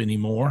hooked up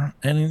anymore.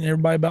 And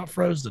everybody about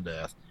froze to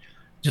death.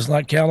 Just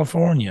like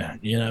California,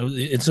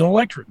 it's an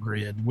electric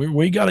grid.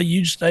 We got a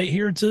huge state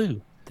here,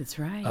 too. That's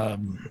right.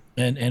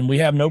 And we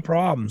have no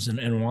problems.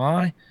 And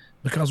why?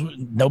 Because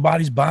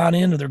nobody's buying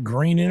into their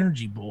green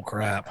energy bull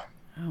crap.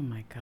 Oh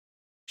my God.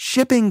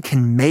 Shipping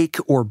can make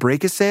or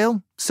break a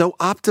sale, so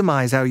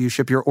optimize how you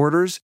ship your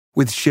orders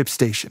with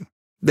ShipStation.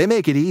 They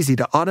make it easy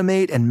to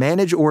automate and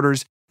manage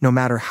orders no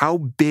matter how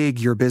big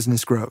your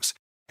business grows.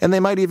 And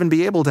they might even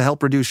be able to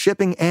help reduce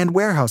shipping and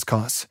warehouse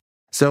costs.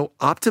 So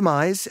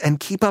optimize and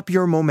keep up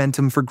your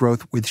momentum for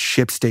growth with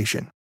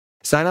ShipStation.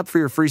 Sign up for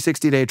your free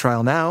 60-day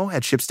trial now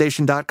at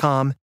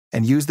ShipStation.com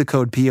and use the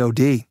code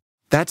POD.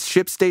 That's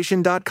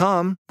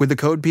ShipStation.com with the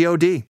code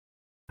POD.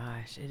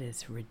 Gosh, it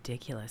is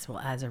ridiculous. Well,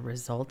 as a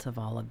result of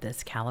all of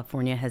this,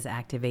 California has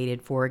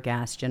activated 4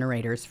 gas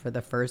generators for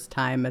the first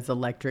time as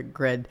electric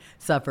grid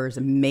suffers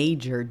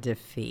major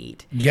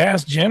defeat.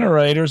 Gas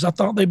generators? I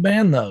thought they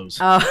banned those.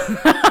 Oh,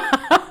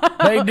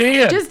 they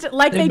did. Just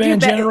like they banned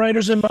do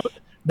generators and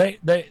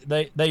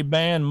they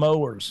banned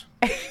mowers.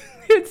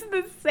 It's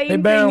the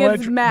same thing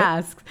as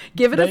masks.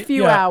 Give it a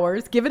few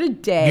hours, give it a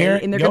day,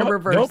 and they're going to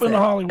reverse it. Go up in the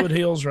Hollywood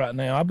Hills right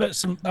now. I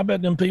bet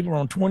them people are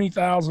on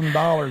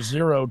 $20,000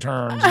 zero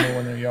turns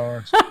mowing their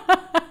yards.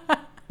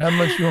 How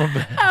much you want to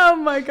bet? Oh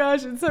my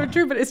gosh, it's so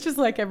true. But it's just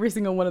like every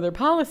single one of their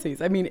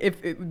policies. I mean, if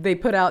they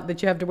put out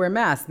that you have to wear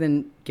masks,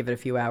 then give it a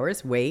few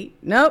hours. Wait,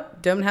 nope,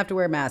 don't have to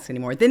wear masks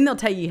anymore. Then they'll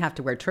tell you have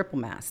to wear triple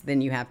masks.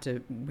 Then you have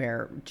to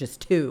wear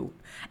just 2.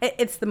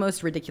 It's the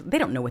most ridiculous. They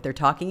don't know what they're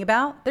talking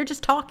about. They're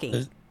just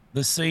talking. The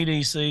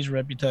CDC's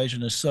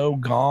reputation is so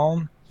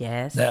gone.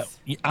 Yes. That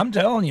I'm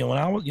telling you, when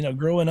I was,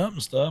 growing up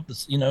and stuff,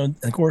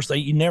 of course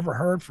you never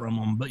heard from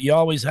them, but you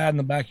always had in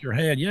the back of your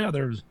head,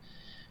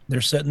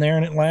 they're sitting there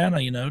in Atlanta,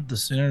 the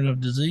Center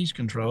of Disease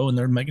Control, and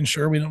they're making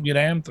sure we don't get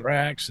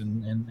anthrax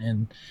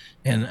and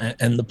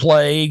the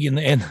plague and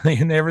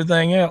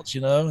everything else,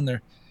 and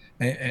they're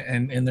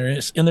in their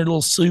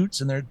little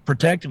suits and they're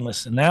protecting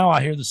us. And now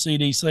I hear the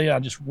CDC, I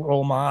just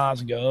roll my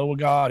eyes and go, oh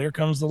God, here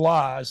comes the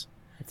lies.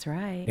 That's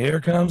right.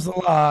 Here comes the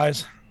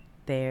lies.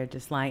 They're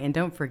just lying. And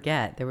don't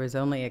forget, there was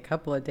only a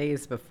couple of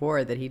days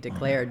before that he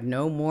declared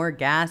no more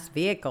gas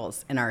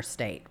vehicles in our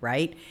state,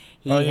 right?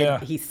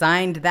 He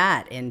signed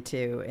that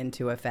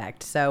into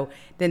effect. So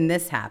then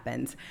this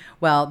happens.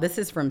 Well, this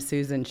is from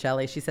Susan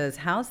Shelley. She says,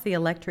 how's the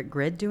electric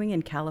grid doing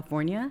in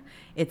California?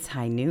 It's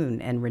high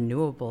noon, and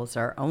renewables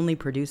are only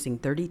producing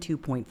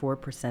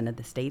 32.4% of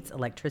the state's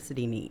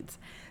electricity needs.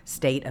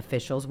 State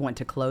officials want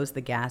to close the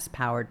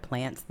gas-powered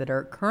plants that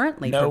are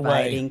currently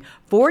providing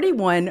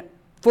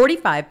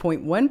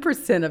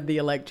 45.1% of the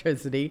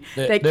electricity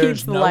that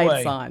keeps the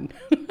lights on.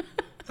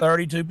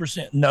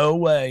 32%. No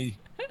way.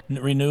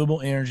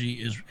 Renewable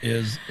energy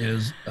is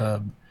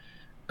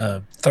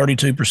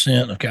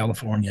 32% of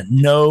California.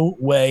 No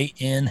way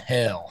in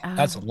hell.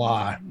 That's a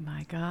lie. Oh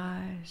my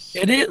gosh.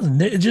 It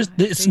isn't.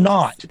 It's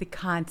not. The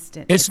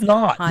constant. It's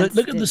not.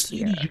 Look at the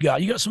cities you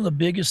got. You got some of the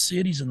biggest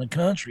cities in the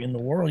country, in the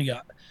world. You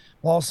got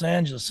Los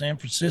Angeles, San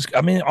Francisco.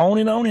 I mean, on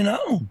and on and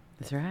on.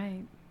 That's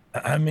right.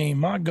 I mean,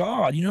 my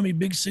God, you know how many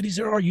big cities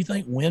there are? You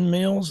think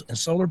windmills and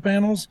solar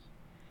panels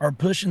are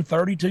pushing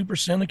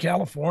 32% of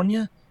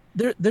California?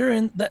 They're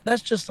in that.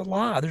 That's just a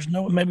lie. There's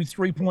maybe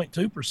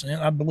 3.2%.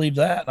 I believe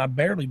that. I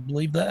barely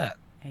believe that.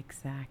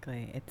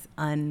 Exactly. It's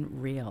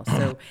unreal.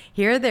 So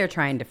here they're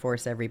trying to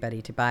force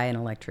everybody to buy an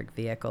electric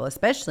vehicle,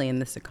 especially in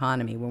this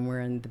economy when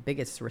we're in the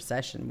biggest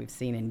recession we've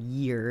seen in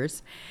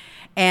years.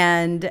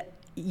 And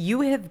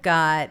you have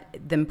got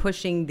them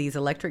pushing these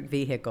electric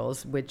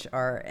vehicles, which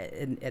are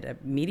at a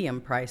medium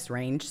price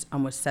range,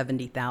 almost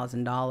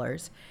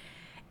 $70,000.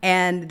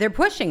 And they're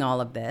pushing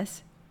all of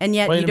this, and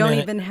yet you don't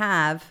even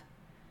have...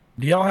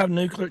 Do y'all have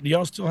nuclear? Do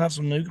y'all still have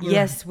some nuclear?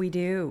 Yes, we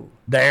do.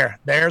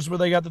 There's where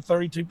they got the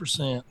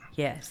 32%.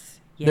 Yes.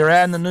 They're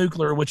adding the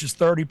nuclear, which is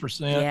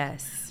 30%.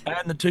 Yes.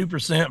 Adding the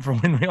 2% from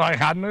when we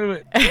I knew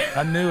it.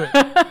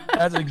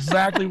 That's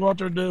exactly what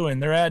they're doing.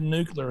 They're adding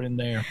nuclear in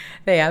there.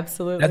 They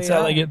absolutely That's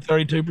how they get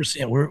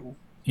 32%.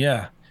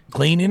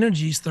 Clean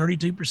energy is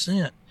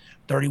 32%,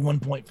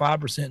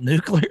 31.5%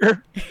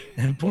 nuclear,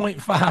 and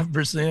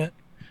 0.5%.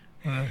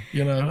 A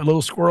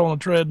little squirrel on a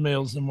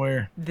treadmill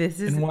somewhere. This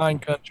is in wine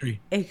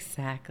country.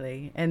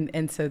 Exactly.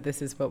 And so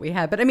this is what we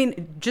have. But I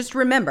mean, just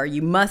remember,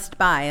 you must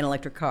buy an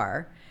electric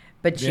car,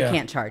 but you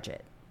can't charge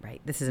it,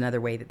 right? This is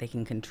another way that they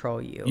can control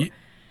you.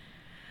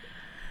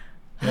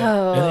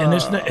 And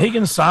he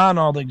can sign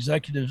all the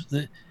executives.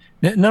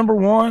 Number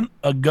one,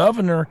 a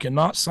governor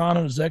cannot sign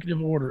an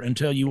executive order and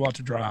tell you what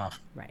to drive.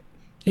 Right.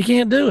 He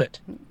can't do it.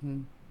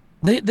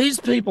 Mm-hmm. These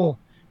people...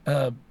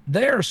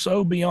 they're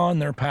so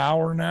beyond their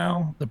power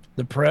now,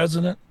 the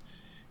president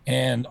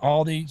and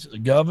all these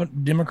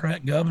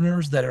Democrat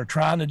governors that are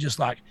trying to just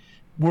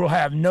we'll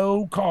have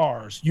no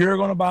cars. You're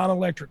going to buy an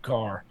electric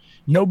car.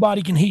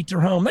 Nobody can heat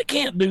their home. They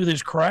can't do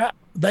this crap.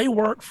 They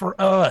work for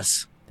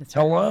us. That's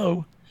right.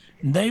 Hello.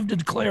 And they've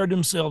declared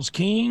themselves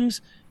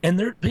kings,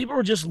 and people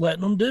are just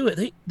letting them do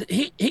it.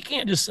 He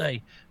can't just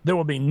say there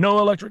will be no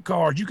electric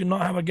cars. You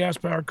cannot have a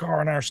gas-powered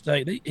car in our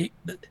state.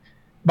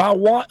 By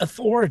what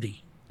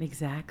authority?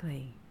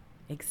 Exactly.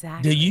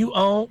 Do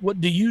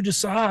you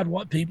decide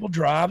what people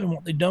drive and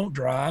what they don't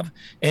drive?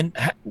 And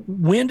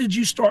when did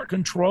you start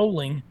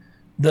controlling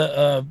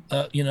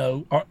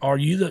are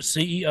you the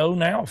CEO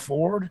now,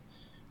 Ford?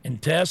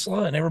 and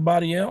Tesla and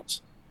everybody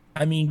else.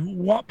 I mean,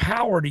 what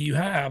power do you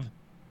have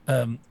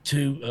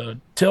to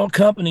tell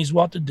companies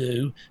what to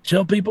do,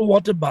 tell people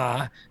what to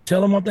buy,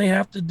 tell them what they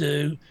have to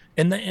do?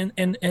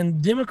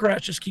 And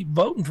Democrats just keep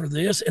voting for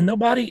this, and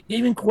nobody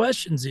even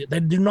questions it. They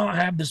do not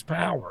have this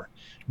power.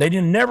 They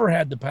never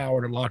had the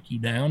power to lock you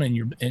down in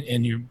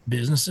your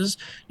businesses.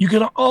 You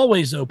could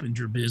always open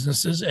your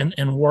businesses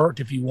and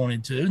worked if you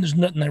wanted to. And there's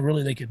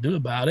nothing they could do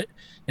about it.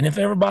 And if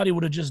everybody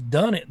would have just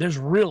done it, there's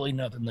really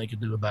nothing they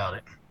could do about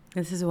it.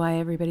 This is why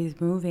everybody's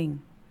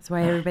moving. It's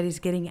why everybody's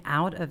getting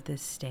out of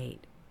this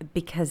state,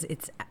 because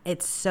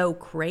it's so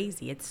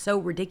crazy. It's so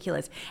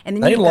ridiculous. And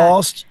then they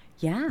lost.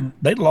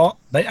 They lost.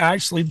 They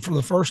actually, for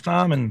the first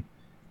time in,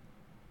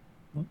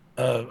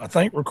 I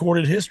think,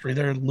 recorded history,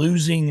 they're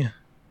losing.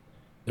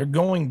 They're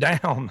going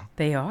down.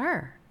 They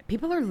are.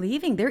 People are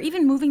leaving. They're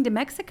even moving to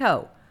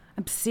Mexico.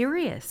 I'm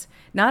serious.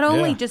 Not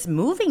only just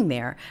moving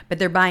there, but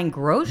they're buying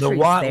groceries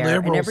there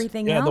and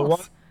everything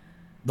else.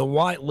 The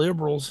white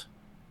liberals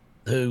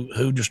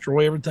who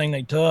destroy everything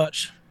they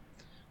touch,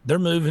 they're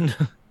moving.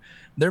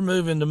 They're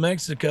moving to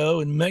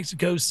Mexico and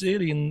Mexico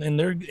City, and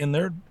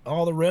they're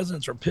all the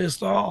residents are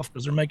pissed off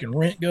because they're making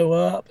rent go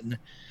up, and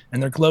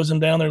they're closing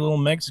down their little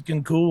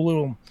Mexican cool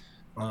little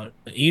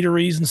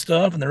eateries and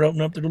stuff, and they're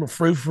opening up their little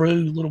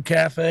frou-frou little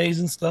cafes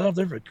and stuff.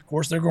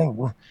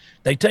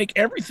 They take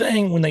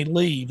everything when they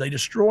leave. They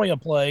destroy a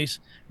place.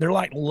 They're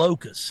like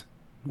locusts.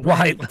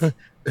 Right. White,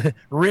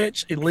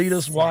 rich,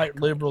 elitist, white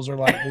liberals are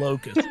like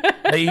locusts.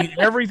 They eat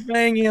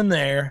everything in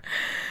there,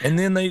 and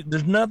then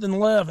there's nothing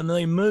left, and then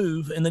they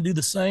move, and they do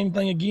the same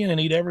thing again and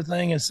eat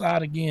everything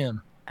inside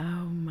again. Oh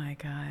my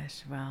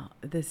gosh. Well,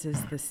 this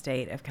is the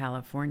state of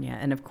California.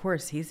 And of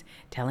course, he's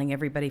telling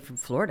everybody from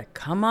Florida,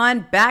 come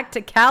on back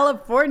to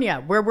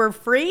California where we're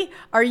free.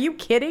 Are you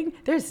kidding?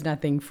 There's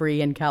nothing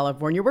free in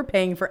California. We're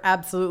paying for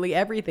absolutely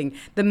everything.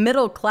 The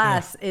middle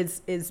class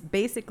is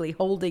basically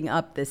holding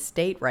up this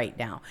state right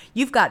now.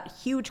 You've got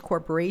huge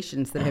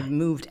corporations that have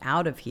moved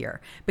out of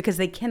here because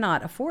they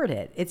cannot afford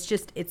it.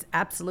 It's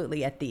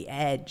absolutely at the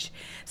edge.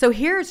 So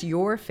here's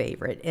your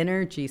favorite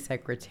energy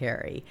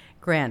secretary,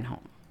 Granholm.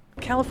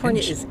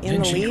 California is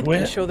in the lead. Going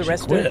to show the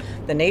rest of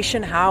the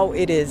nation how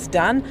it is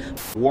done.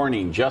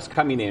 Warning just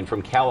coming in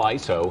from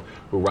CalISO,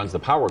 who runs the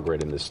power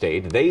grid in the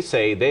state. They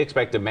say they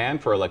expect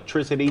demand for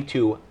electricity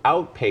to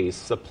outpace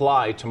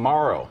supply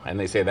tomorrow. And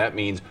they say that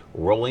means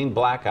rolling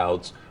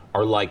blackouts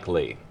are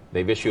likely.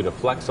 They've issued a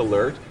flex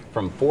alert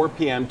from 4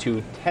 p.m.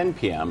 to 10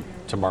 p.m.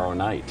 tomorrow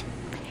night.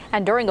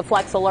 And during the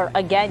flex alert,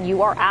 again,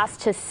 you are asked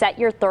to set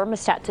your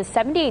thermostat to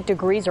 78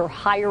 degrees or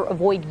higher,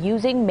 avoid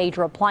using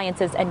major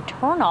appliances, and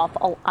turn off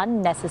all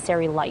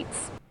unnecessary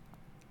lights.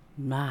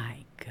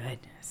 My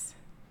goodness.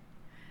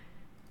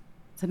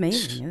 It's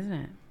amazing, isn't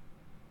it?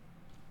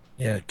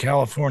 Yeah,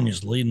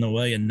 California's leading the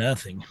way in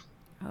nothing.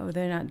 Oh,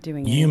 they're not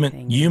doing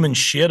anything. Human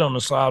shit on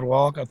the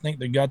sidewalk. I think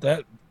they got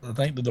that. I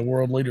think they're the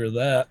world leader of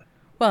that.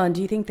 Well, and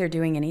do you think they're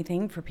doing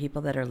anything for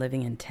people that are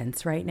living in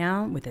tents right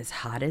now with as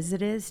hot as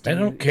it is? They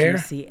don't care. Do you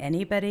see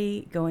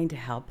anybody going to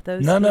help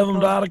those None people? of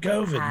them died of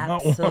COVID.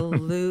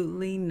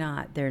 Absolutely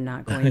not. They're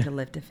not going to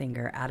lift a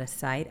finger. Out of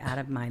sight, out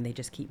of mind. They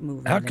just keep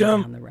moving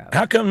down the road.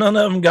 How come none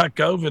of them got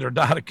COVID or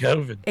died of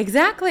COVID?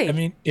 Exactly. I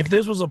mean, if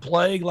this was a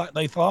plague like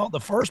they thought, the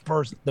first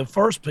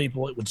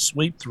people it would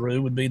sweep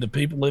through would be the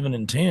people living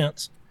in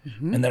tents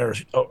and that are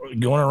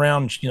going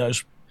around,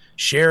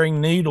 sharing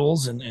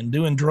needles and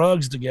doing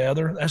drugs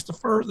together. That's the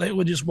first. They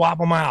would just wipe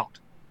them out.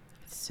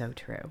 So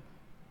true.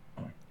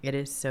 It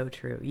is so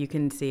true. You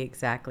can see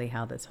exactly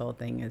how this whole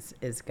thing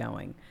is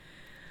going.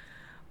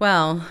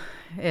 Well,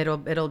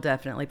 it'll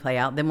definitely play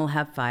out. Then we'll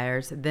have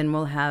fires. Then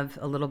we'll have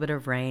a little bit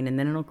of rain, and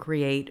then it'll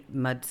create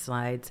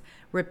mudslides.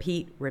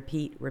 Repeat,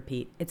 repeat,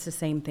 repeat. It's the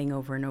same thing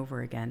over and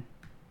over again.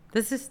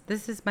 This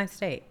is my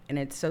state, and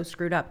it's so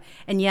screwed up.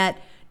 And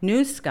yet,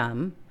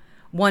 Newscomb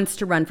wants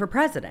to run for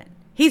president.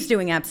 He's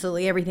doing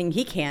absolutely everything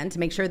he can to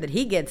make sure that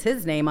he gets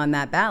his name on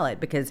that ballot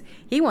because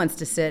he wants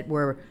to sit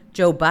where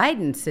Joe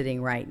Biden's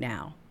sitting right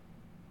now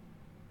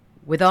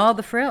with all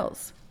the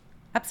frills.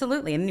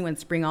 Absolutely. And he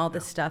wants to bring all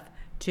this stuff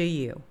to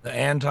you. The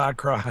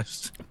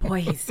Antichrist. Boy,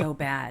 he's so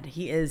bad.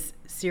 He is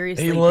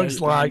seriously. He looks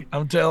like,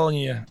 I'm telling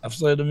you, I've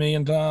said it a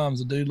million times,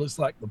 the dude looks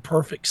like the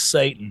perfect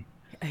Satan.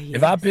 Yes.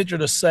 If I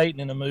pictured a Satan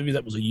in a movie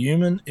that was a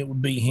human, it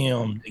would be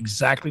him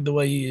exactly the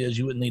way he is.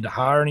 You wouldn't need to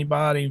hire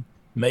anybody,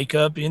 make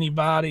up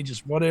anybody,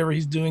 just whatever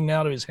he's doing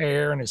now to his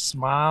hair and his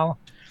smile.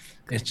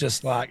 It's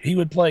just like he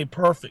would play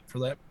perfect for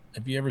that.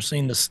 If you ever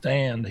seen The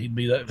Stand, he'd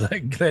be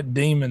that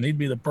demon. He'd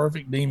be the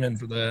perfect demon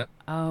for that.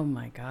 Oh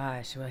my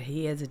gosh. Well,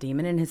 he is a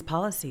demon and his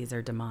policies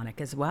are demonic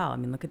as well. I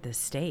mean, look at this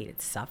state.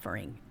 It's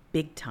suffering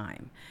big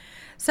time.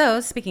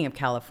 So, speaking of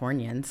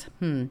Californians,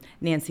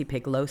 Nancy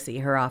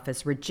Pelosi, her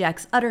office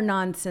rejects utter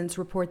nonsense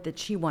report that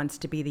she wants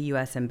to be the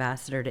U.S.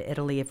 ambassador to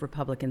Italy if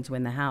Republicans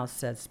win the House,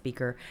 says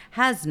Speaker,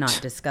 has not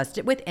discussed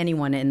it with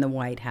anyone in the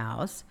White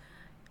House.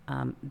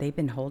 They've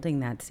been holding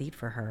that seat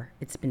for her.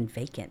 It's been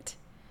vacant.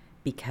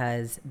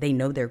 because they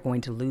know they're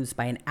going to lose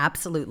by an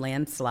absolute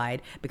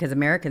landslide because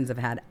Americans have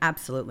had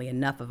absolutely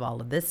enough of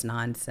all of this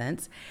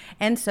nonsense.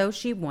 And so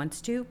she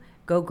wants to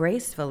go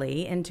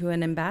gracefully into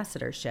an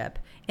ambassadorship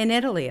in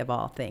Italy, of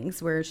all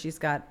things, where she's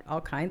got all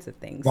kinds of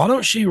things. Why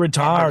don't she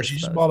retire? She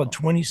just bought a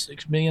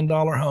 $26 million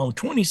home,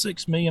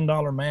 $26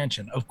 million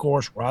mansion, of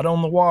course, right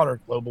on the water,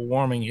 global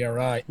warming, yeah,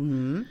 right,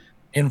 in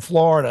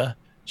Florida.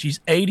 She's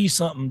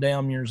 80-something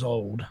damn years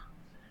old.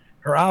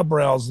 Her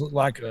eyebrows look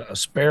like an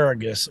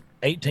asparagus,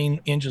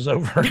 18 inches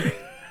over.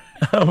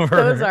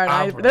 Those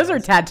aren't those are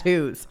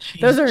tattoos.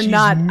 Those are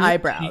not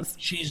eyebrows.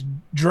 She's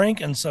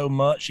drinking so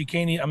much she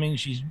can't eat. I mean,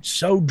 she's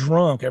so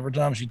drunk every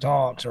time she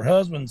talks. Her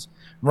husband's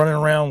running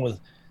around with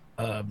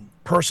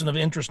person of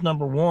interest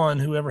number one,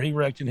 whoever he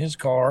wrecked in his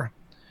car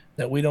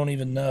that we don't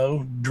even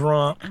know,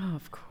 drunk. Oh,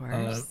 of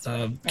course.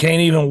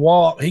 Can't even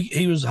walk.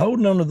 He was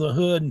holding onto the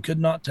hood and could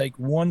not take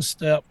one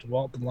step to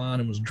walk the line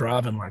and was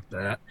driving like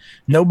that.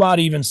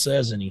 Nobody even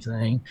says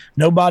anything.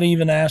 Nobody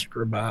even asked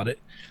her about it.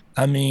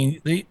 I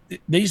mean,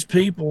 these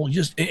people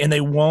just, and they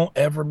won't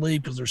ever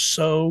leave because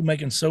they're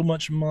making so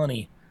much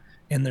money,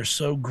 and they're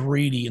so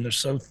greedy, and they're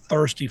so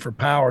thirsty for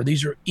power.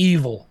 These are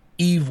evil,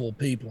 evil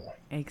people.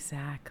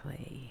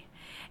 Exactly.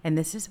 And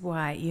this is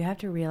why you have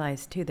to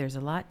realize, too, there's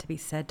a lot to be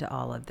said to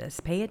all of this.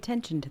 Pay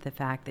attention to the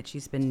fact that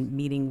she's been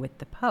meeting with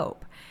the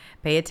Pope.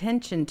 Pay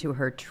attention to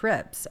her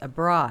trips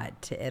abroad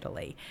to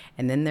Italy.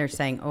 And then they're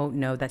saying, oh,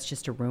 no, that's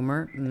just a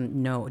rumor.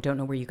 No, don't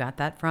know where you got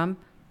that from.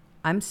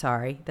 I'm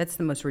sorry. That's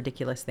the most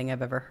ridiculous thing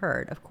I've ever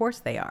heard. Of course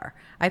they are.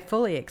 I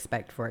fully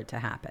expect for it to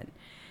happen.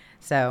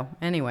 So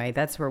anyway,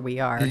 that's where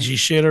we are. Did she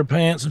shit her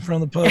pants in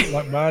front of the Pope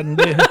like Biden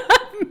did?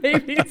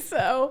 Maybe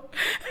so.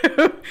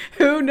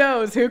 Who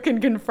knows? Who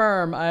can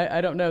confirm?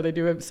 I don't know. They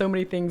do have so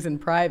many things in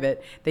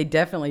private. They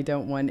definitely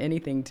don't want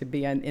anything to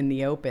be in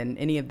the open,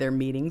 any of their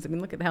meetings. I mean,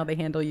 look at how they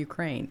handle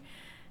Ukraine.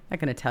 Not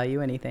going to tell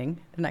you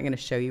anything. They're not going to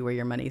show you where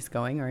your money's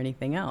going or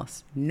anything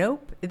else.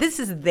 Nope. This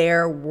is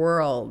their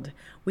world.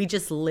 We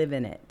just live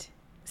in it.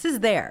 This is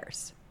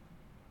theirs.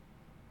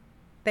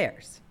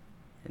 Theirs.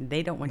 And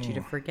they don't want you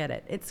to forget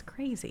it. It's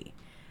crazy.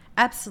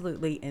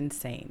 Absolutely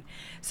insane.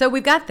 So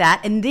we've got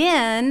that. And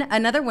then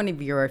another one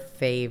of your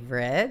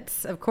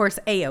favorites, of course,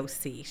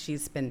 AOC.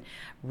 She's been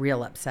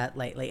real upset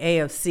lately.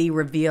 AOC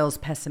reveals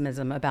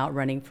pessimism about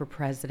running for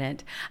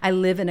president. I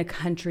live in a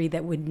country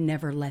that would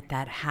never let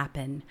that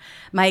happen.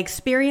 My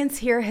experience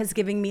here has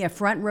given me a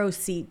front row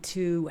seat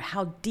to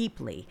how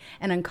deeply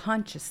and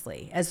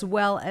unconsciously, as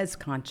well as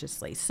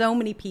consciously, so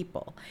many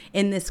people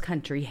in this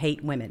country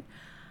hate women.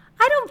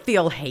 I don't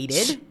feel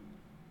hated.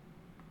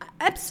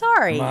 I'm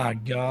sorry. My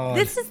God.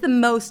 This is the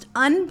most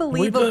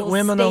unbelievable We put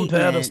women statement. on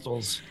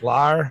pedestals.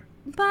 Liar.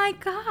 My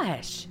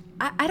gosh.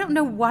 I don't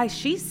know why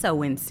she's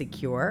so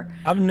insecure.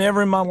 I've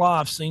never in my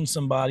life seen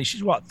somebody,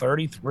 she's what,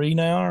 33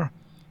 now?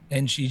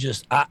 And she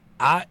just,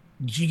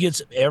 she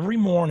gets up every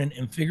morning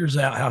and figures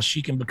out how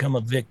she can become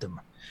a victim.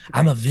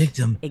 Right. I'm a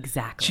victim.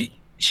 Exactly.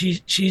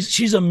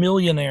 She's a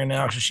millionaire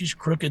now because she's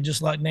crooked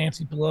just like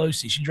Nancy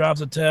Pelosi. She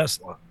drives a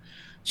Tesla.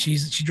 She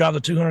drives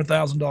a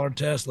 $200,000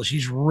 Tesla.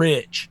 She's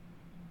rich.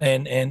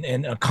 And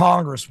a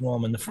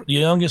congresswoman, the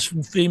youngest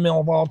female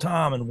of all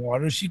time. And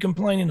what is she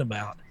complaining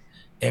about?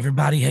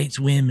 Everybody hates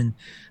women,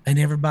 and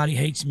everybody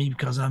hates me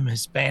because I'm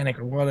Hispanic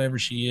or whatever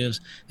she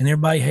is. And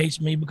everybody hates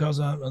me because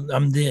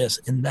I'm this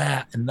and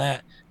that and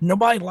that.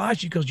 Nobody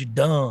likes you because you're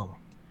dumb.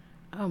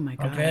 Oh my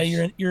gosh.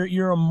 Okay,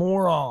 you're a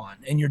moron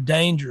and you're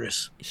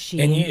dangerous.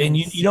 She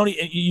is.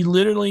 You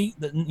literally,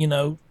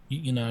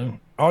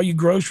 all your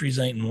groceries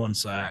ain't in one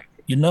sack.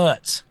 You're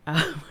nuts.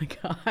 Oh my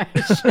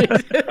gosh.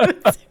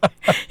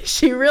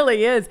 She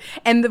really is.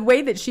 And the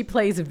way that she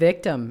plays a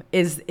victim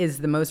is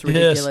the most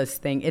ridiculous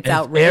thing. It's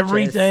outrageous.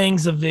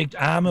 Everything's a victim.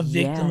 I'm a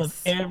victim of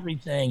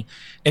everything.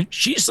 And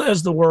she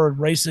says the word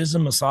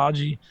racism,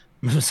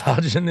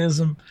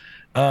 misogynism,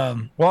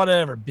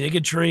 whatever,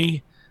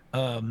 bigotry,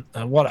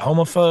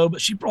 homophobe.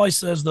 She probably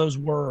says those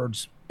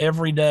words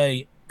every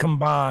day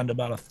combined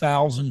about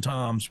 1,000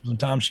 times from the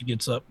time she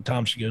gets up to the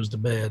time she goes to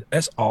bed.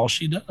 That's all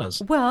she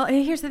does. Well,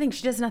 here's the thing.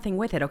 She does nothing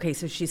with it. Okay,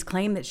 so she's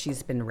claimed that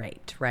she's been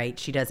raped, right?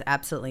 She does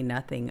absolutely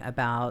nothing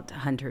about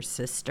Hunter's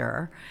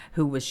sister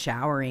who was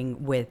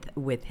showering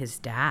with his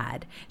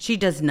dad. She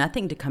does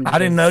nothing to come to I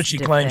didn't know she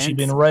defense. claimed she'd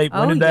been raped.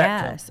 When did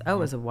that come? Oh, it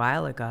was a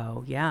while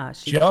ago. Yeah.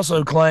 She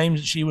also claimed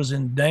that she was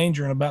in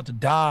danger and about to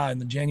die in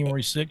the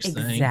January 6th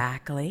thing.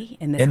 Exactly.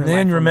 And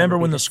then remember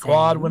when the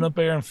squad went up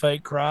there and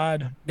fake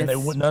cried? And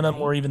none of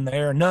them were even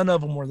there. None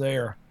of them were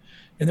there.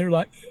 And they're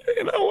like,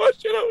 I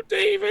watched it on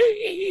TV.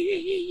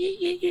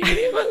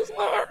 It was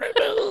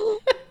horrible.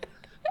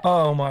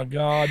 Oh my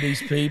God,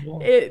 these people.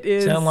 It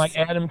is. Sound like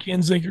Adam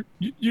Kinzinger.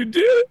 You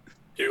did it.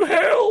 You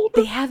held.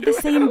 They have the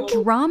same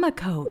drama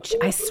coach.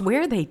 I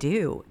swear they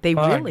do. They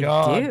really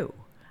do.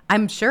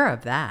 I'm sure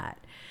of that.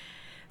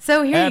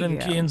 So here Adam you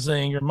go.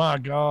 Kinzinger, my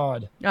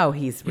God. Oh,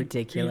 he's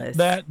ridiculous.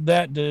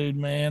 That dude,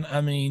 man.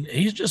 I mean,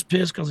 he's just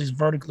pissed because he's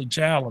vertically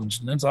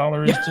challenged, and that's all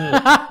there is to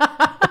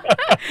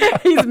it.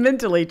 He's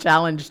mentally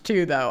challenged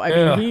too, though.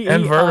 I mean, he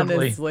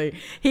honestly,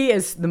 he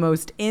is the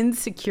most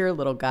insecure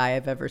little guy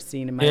I've ever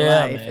seen in my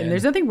life. Man. And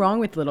there's nothing wrong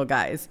with little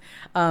guys.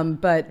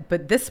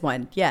 But this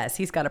one, yes,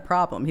 he's got a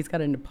problem. He's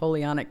got a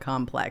Napoleonic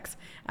complex.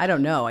 I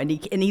don't know. And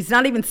he's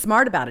not even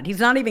smart about it. He's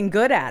not even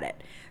good at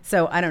it.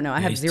 So I don't know.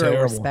 I have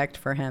zero respect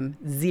for him.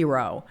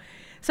 Zero.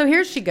 So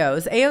here she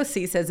goes.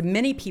 AOC says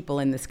many people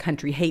in this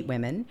country hate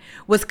women,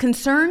 was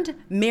concerned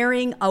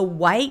marrying a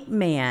white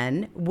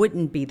man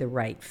wouldn't be the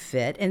right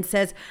fit, and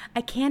says, I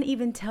can't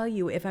even tell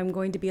you if I'm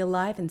going to be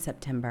alive in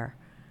September.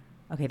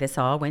 Okay, this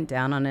all went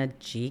down on a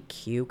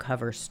GQ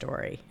cover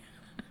story.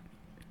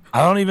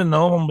 I don't even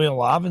know if I'm going to be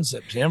alive in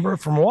September.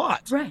 From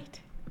what?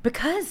 Right.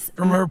 Because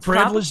from her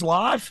privileged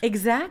life?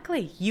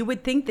 Exactly. You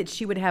would think that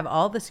she would have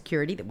all the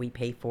security that we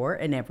pay for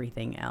and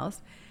everything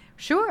else.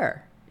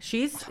 Sure.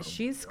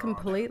 She's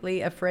completely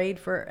afraid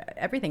for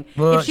everything.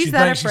 Look, if she's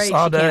that afraid, she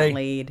can't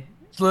lead.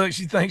 Look,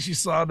 she thinks she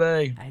saw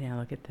day. I know.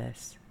 Look at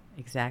this.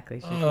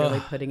 Exactly. She's really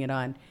putting it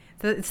on.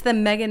 So it's the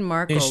Meghan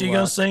Markle. Is she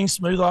going to sing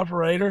Smooth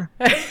Operator?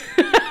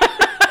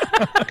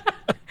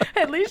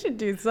 At least you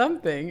do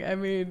something. I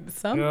mean,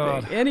 something,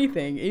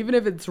 anything, even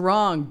if it's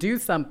wrong, do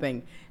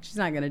something. She's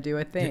not going to do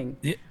a thing.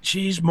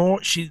 She's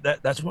more.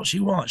 That's what she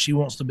wants. She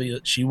wants to be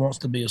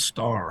a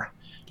star.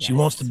 Yes. She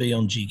wants to be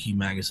on GQ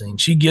magazine.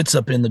 She gets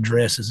up in the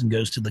dresses and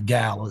goes to the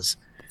galas.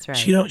 That's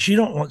right. She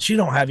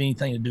don't have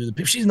anything to do with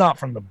the. She's not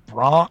from the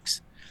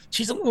Bronx.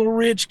 She's a little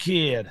rich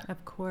kid.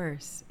 Of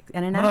course,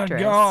 and an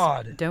actress. My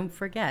God! Don't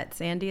forget,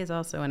 Sandy is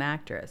also an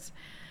actress.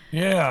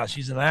 Yeah,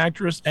 she's an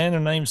actress, and her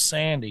name's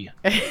Sandy.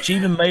 She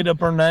even made up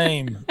her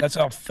name. That's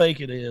how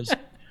fake it is.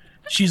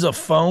 She's a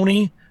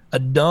phony, a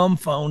dumb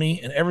phony,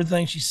 and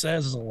everything she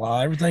says is a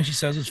lie. Everything she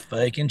says is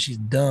fake, and she's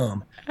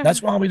dumb.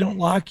 That's why we don't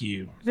like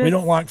you. We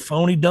don't like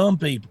phony, dumb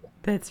people.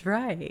 That's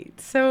right.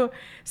 So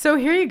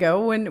here you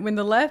go. When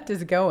the left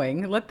is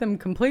going, let them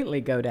completely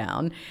go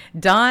down.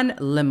 Don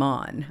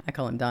Lemon, I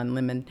call him Don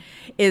Lemon,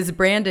 is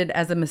branded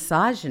as a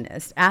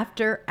misogynist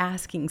after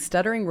asking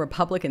stuttering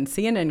Republican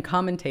CNN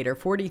commentator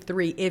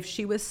 43 if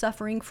she was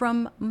suffering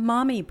from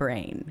mommy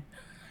brain.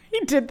 He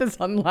did this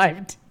on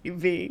live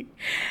TV.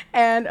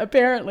 And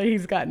apparently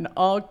he's gotten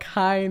all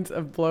kinds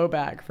of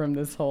blowback from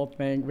this whole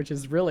thing, which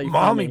is really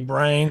Mommy funny.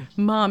 brain.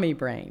 Mommy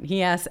brain.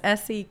 He asked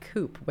Essie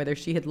Coop whether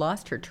she had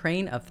lost her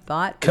train of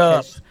thought.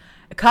 Cup.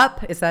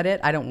 Cup, is that it?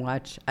 I don't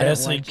watch.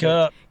 Essie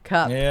Cup.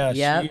 Cup. Yeah,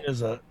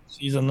 yep.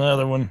 She's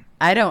another one.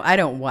 I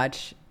don't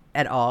watch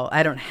at all.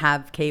 I don't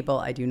have cable.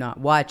 I do not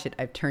watch it.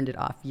 I've turned it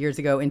off years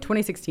ago. In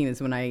 2016 is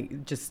when I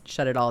just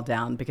shut it all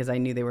down because I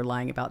knew they were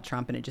lying about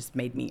Trump and it just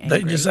made me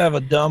angry. They just have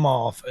a dumb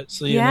off at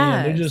CNN.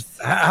 Yes. They're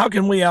just, how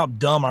can we out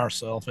dumb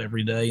ourselves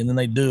every day? And then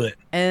they do it.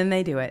 And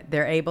they do it.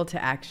 They're able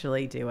to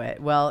actually do it.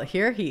 Well,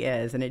 here he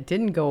is, and it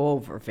didn't go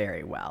over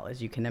very well,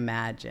 as you can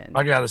imagine.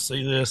 I got to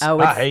see this.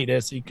 I hate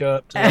Essie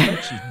Cup, too. I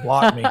think she's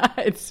blocked me.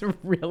 It's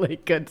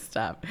really good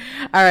stuff.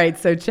 All right,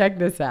 so check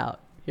this out.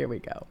 Here we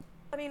go.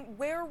 I mean,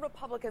 where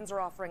Republicans are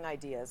offering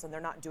ideas, and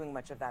they're not doing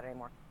much of that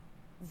anymore,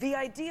 the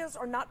ideas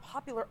are not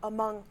popular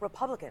among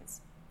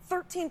Republicans.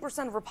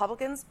 13% of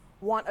Republicans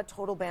want a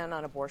total ban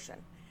on abortion.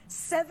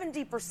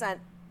 70%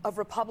 of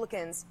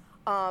Republicans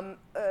want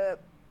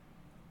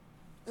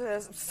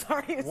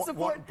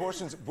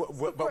abortions,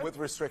 but with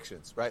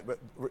restrictions, right? But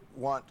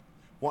want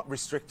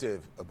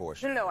restrictive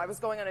abortion. No, I was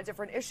going on a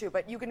different issue,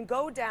 but you can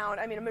go down.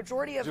 I mean, a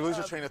majority of. Did you lose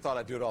your train of thought?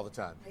 I do it all the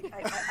time.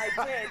 I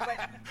did,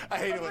 but I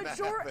hate it when that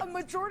happens. A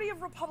majority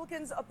of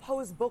Republicans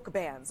oppose book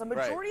bans. A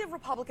majority of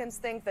Republicans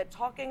think that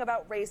talking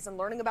about race and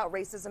learning about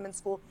racism in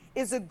school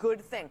is a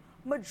good thing.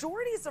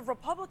 Majorities of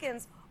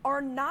Republicans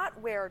are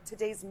not where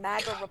today's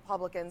MAGA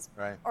Republicans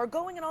are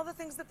going, and all the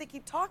things that they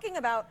keep talking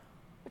about.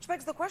 Which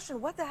begs the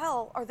question, what the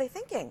hell are they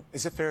thinking?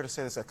 Is it fair to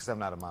say this? Because I'm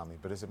not a mommy,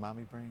 but is it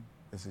mommy brain?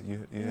 Is it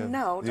you?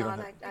 No,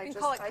 Don, I just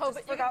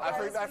forgot what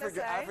I was going to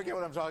say. I forget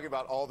what I'm talking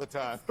about all the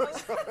time.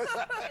 It's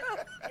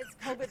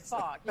COVID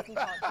fog. You can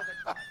call it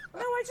COVID fog. No,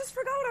 I just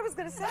forgot what I was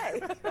going to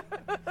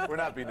say. We're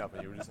not beating up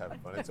on you. We're just having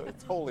fun. It's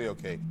totally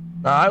okay.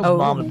 I was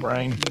mommy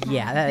brain.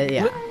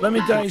 Yeah. Let me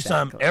tell you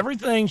something.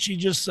 Everything she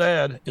just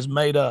said is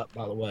made up,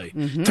 by the way.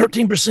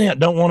 13%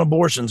 don't want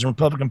abortions in the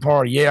Republican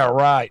Party. Yeah,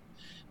 right.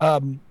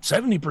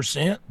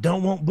 70%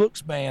 don't want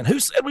books banned. Who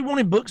said we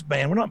wanted books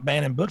banned? We're not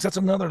banning books. That's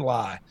another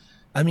lie.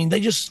 I mean, they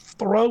just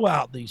throw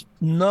out these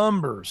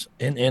numbers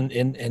and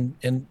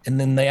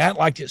then they act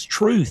like it's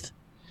truth.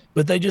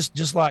 But they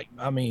just like,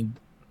 I mean,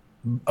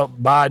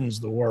 Biden's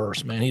the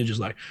worst, man. He was just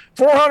like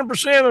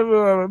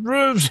 400% of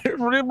groups.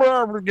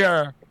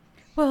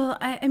 Well,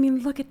 I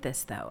mean, look at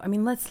this, though. I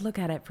mean, let's look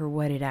at it for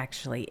what it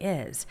actually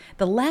is.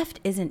 The left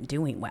isn't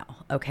doing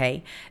well,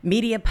 okay?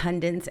 Media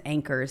pundits,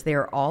 anchors, they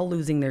are all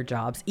losing their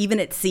jobs, even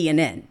at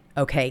CNN,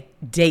 Okay,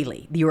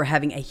 daily. You are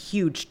having a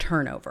huge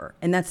turnover,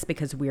 and that's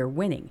because we are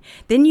winning.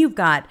 Then you've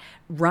got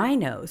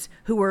rhinos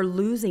who are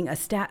losing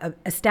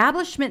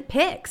establishment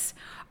picks,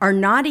 are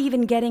not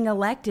even getting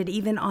elected,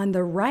 even on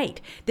the right.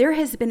 There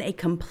has been a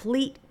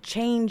complete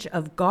change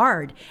of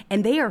guard,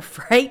 and they are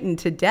frightened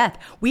to death.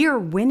 We are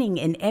winning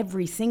in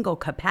every single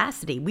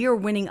capacity. We are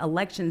winning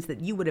elections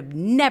that you would have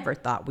never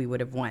thought we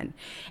would have won.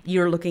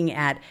 You're looking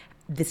at,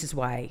 this is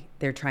why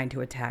they're trying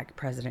to attack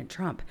President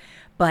Trump.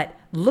 But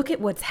look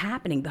at what's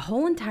happening. The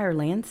whole entire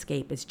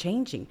landscape is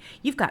changing.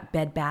 You've got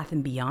Bed Bath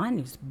 & Beyond,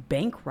 who's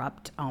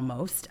bankrupt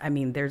almost. I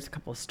mean, there's a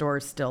couple of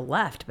stores still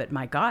left, but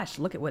my gosh,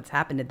 look at what's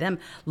happened to them.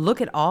 Look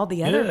at all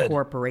the other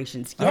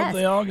corporations. Yes,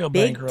 they all go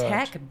big bankrupt.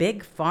 Tech,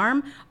 big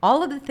farm,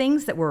 all of the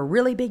things that were a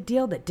really big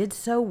deal that did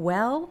so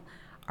well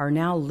are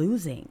now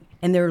losing.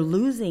 And they're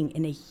losing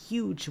in a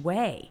huge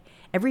way.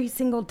 Every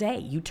single day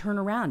you turn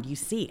around, you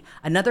see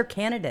another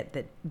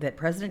candidate that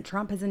President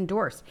Trump has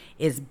endorsed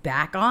is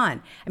back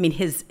on. I mean,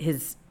 his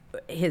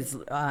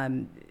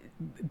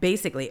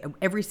basically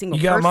every single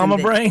person. You got mama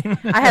brain?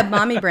 I have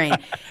mommy brain.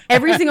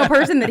 Every single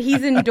person that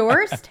he's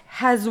endorsed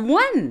has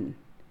won.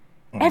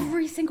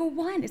 Every single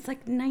one. It's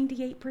like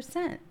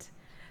 98%.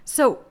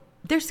 So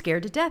they're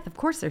scared to death. Of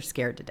course they're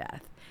scared to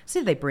death.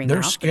 So they bring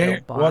out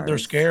scared. Bill What they're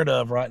scared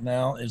of right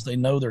now is they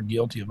know they're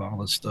guilty of all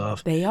this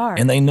stuff. They are,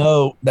 and they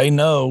know,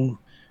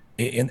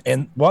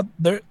 and what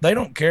they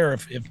don't care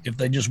if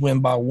they just win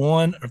by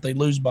one, or if they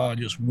lose by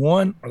just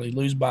one, or they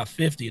lose by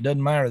 50. It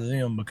doesn't matter to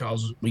them,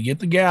 because we get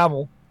the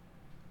gavel,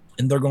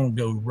 and they're going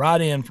to go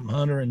right in from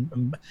Hunter,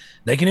 and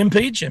they can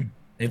impeach him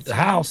if the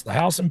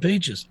House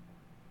impeaches.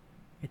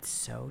 It's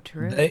so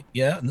true.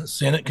 And the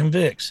Senate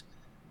convicts.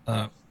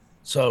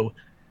 So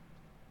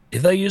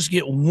if they just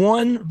get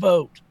one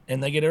vote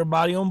and they get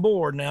everybody on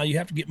board, now you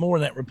have to get more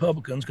than that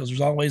Republicans, because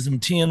there's always them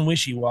 10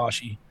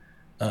 wishy-washy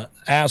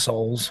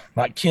assholes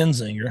like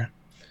Kinzinger.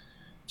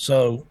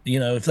 So,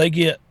 if they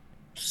get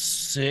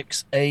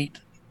 6, 8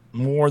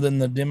 more than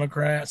the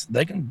Democrats,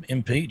 they can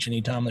impeach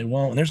anytime they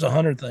want. And there's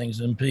 100 things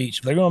to impeach.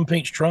 If they're going to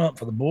impeach Trump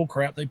for the bull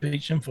crap they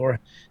impeached him for,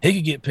 he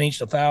could get impeached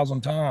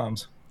 1,000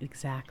 times.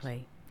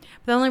 Exactly.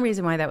 But the only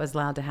reason why that was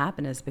allowed to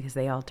happen is because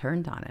they all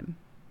turned on him.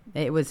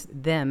 It was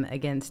them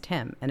against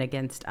him and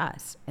against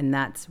us. And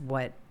that's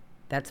what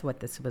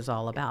this was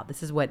all about.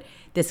 This is what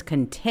this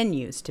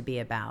continues to be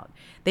about.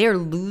 They are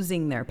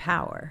losing their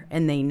power,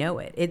 and they know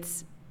it.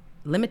 It's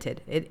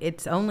limited.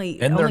 It's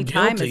only and only they're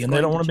time guilty, is and going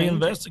they don't to want to be change it.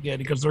 investigated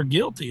because they're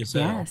guilty as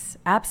hell. Yes,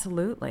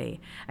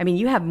 absolutely. I mean,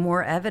 you have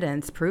more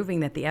evidence proving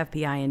that the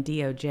FBI and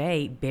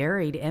DOJ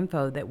buried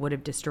info that would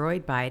have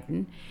destroyed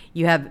Biden.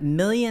 You have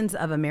millions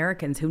of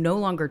Americans who no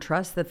longer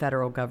trust the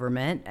federal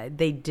government.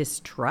 They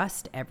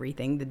distrust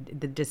everything.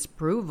 The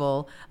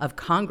disapproval of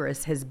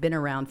Congress has been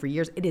around for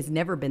years. It has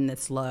never been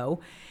this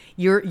low.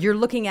 You're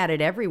looking at it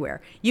everywhere.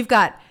 You've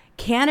got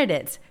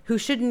candidates who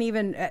shouldn't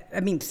even,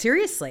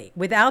 seriously,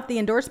 without the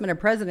endorsement of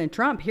President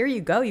Trump, here you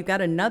go. You've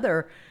got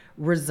another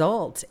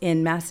result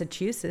in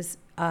Massachusetts.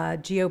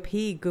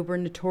 GOP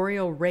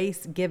gubernatorial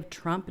race give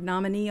Trump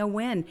nominee a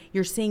win.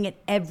 You're seeing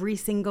it every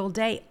single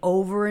day,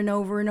 over and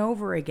over and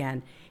over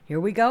again. Here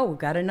we go. We've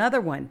got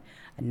another one,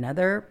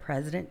 another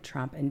President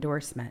Trump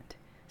endorsement.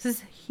 This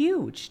is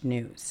huge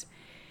news.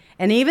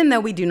 And even though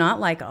we do not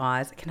like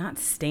Oz, I cannot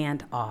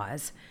stand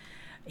Oz,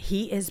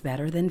 he is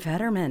better than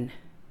Fetterman.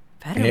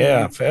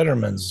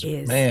 Fetterman's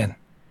man.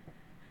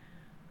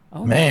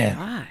 Oh my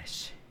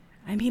gosh!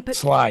 I mean, but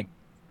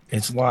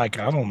it's like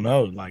I don't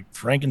know, like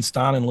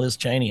Frankenstein and Liz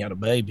Cheney had a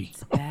baby.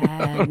 It's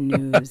bad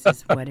news,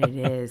 is what it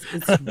is.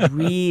 It's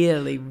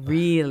really,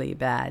 really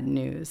bad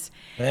news.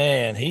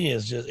 Man, he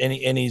is just, and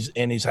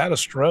he's had a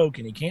stroke,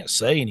 and he can't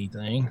say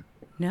anything.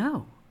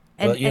 No.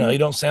 But he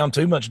don't sound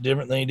too much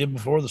different than he did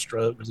before the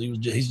stroke, because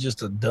he's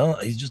just a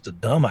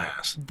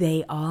dumbass.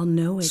 They all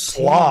know it.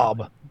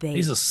 Slob.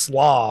 He's a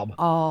slob.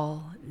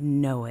 All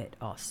know it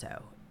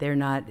also. They're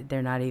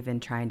not even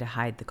trying to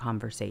hide the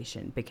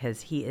conversation,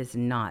 because he is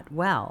not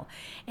well.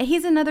 And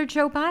he's another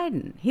Joe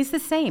Biden. He's the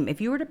same.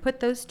 If you were to put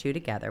those two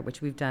together,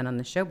 which we've done on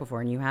the show before,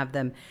 and you have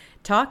them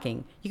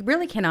talking, you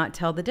really cannot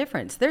tell the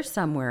difference. They're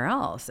somewhere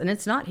else, and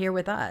it's not here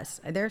with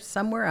us. They're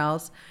somewhere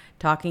else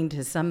talking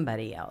to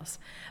somebody else.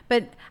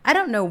 But I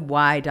don't know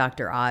why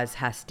Dr. Oz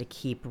has to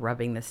keep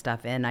rubbing this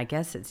stuff in. I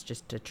guess it's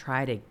just to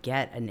try to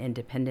get an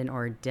independent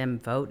or a dim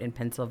vote in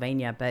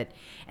Pennsylvania,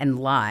 and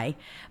lie.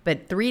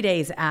 But 3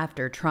 days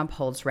after Trump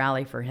holds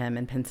rally for him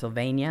in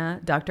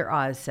Pennsylvania, Dr.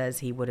 Oz says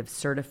he would have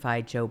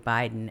certified Joe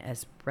Biden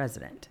as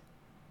president.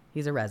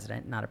 He's a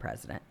resident, not a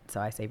president,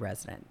 so I say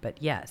resident.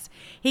 But yes,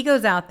 he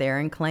goes out there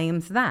and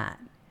claims that.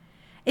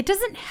 It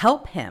doesn't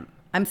help him.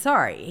 I'm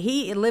sorry.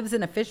 He lives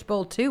in a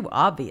fishbowl too,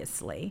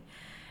 obviously.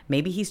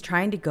 Maybe he's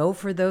trying to go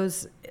for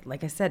those,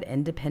 like I said,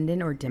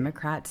 independent or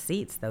Democrat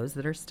seats, those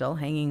that are still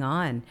hanging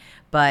on.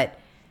 But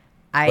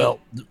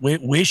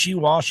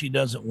wishy-washy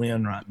doesn't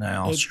win right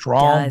now.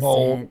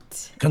 Stronghold,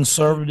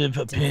 conservative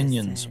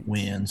opinions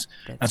wins.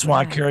 That's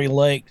why Carrie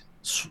Lake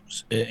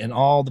and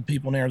all the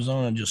people in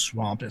Arizona just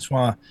swamped. That's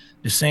why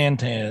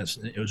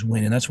DeSantis it was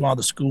winning. That's why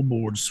the school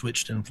board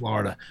switched in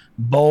Florida.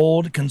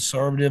 Bold,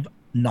 conservative,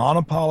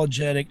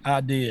 non-apologetic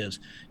ideas.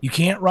 You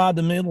can't ride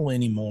the middle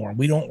anymore.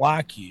 We don't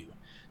like you.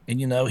 And,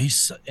 you know,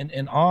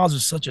 and Oz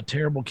is such a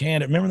terrible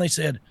candidate. Remember they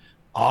said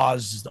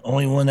Oz is the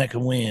only one that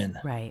can win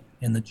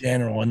in the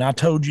general. And I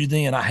told you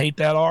then, I hate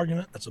that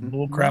argument. That's a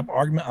bullcrap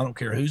argument. I don't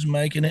care who's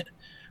making it.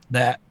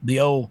 That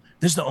this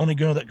is the only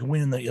girl that can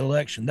win the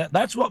election.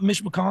 That's what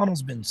Mitch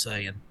McConnell's been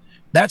saying.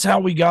 That's how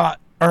we got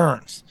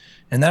Ernst.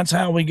 And that's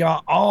how we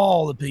got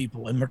all the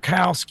people, and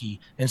Murkowski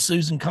and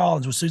Susan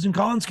Collins. Well, Susan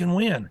Collins can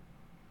win.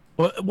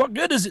 Well, what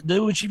good does it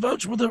do when she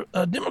votes with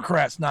the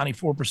Democrats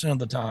 94% of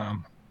the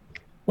time?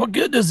 What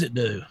good does it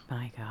do?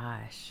 My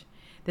gosh.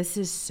 This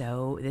is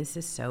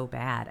so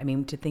bad. I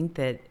mean, to think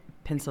that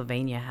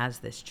Pennsylvania has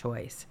this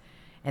choice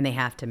and they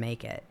have to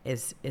make it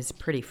is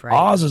pretty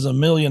frightening. Oz is a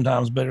million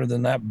times better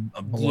than that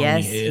baloney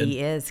Yes, head. he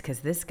is,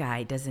 because this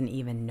guy doesn't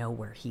even know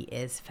where he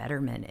is.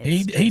 Fetterman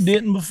is he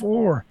didn't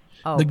before.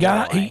 Oh, the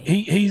guy boy.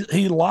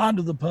 he lied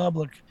to the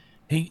public.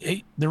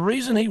 He the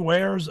reason he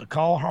wears a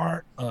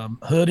Carhartt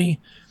hoodie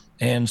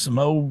and some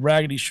old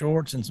raggedy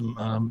shorts and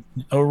some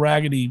old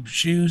raggedy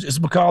shoes is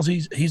because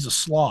he's a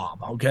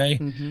slob, okay?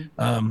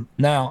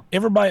 Now,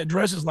 everybody that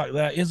dresses like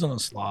that isn't a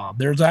slob.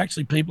 There's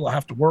actually people that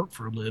have to work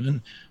for a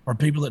living, or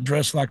people that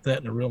dress like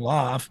that in real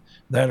life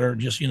that are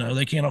just, you know,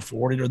 they can't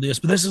afford it or this.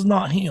 But this is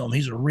not him.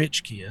 He's a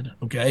rich kid,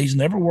 okay? He's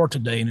never worked a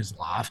day in his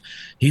life.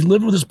 He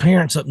lived with his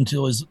parents up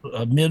until his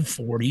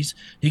mid-40s.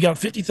 He got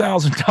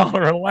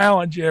 $50,000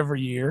 allowance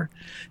every year,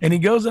 and he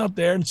goes out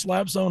there and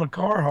slaps on a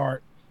Carhartt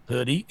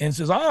hoodie and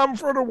says, I'm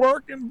for the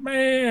working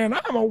man.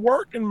 I'm a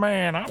working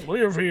man. I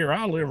live here.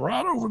 I live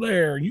right over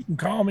there. You can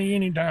call me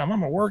anytime.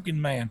 I'm a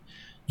working man.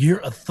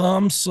 You're a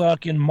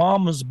thumb-sucking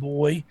mama's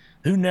boy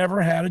who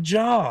never had a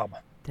job.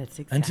 That's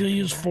exactly until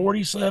he was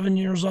 47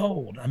 years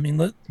old. I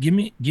mean, give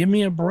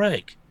me a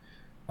break.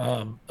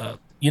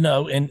 You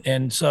know,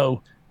 and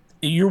so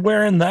you're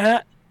wearing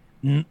that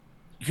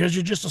because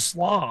you're just a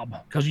slob,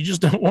 because you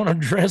just don't want to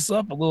dress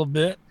up a little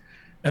bit.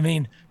 I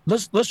mean,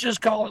 let's just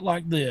call it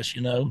like this,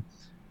 you know.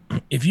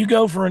 If you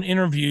go for an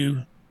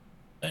interview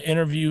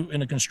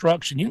in a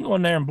construction, you can go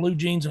in there in blue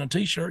jeans and a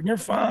T-shirt and you're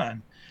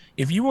fine.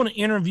 If you want to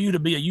interview to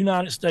be a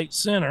United States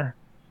Senator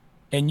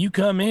and you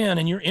come in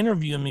and you're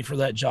interviewing me for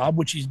that job,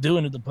 which he's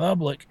doing to the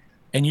public,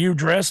 and you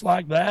dress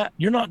like that,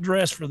 you're not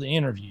dressed for the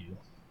interview.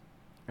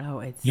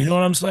 You know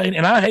what I'm saying?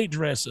 And I hate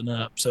dressing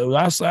up. So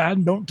I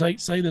don't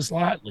say this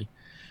lightly,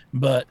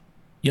 but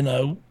you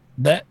know,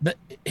 that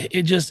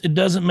it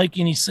doesn't make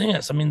any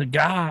sense. I mean, the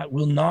guy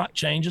will not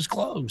change his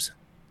clothes.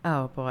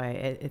 Oh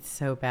boy, it's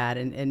so bad,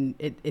 and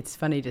it's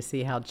funny to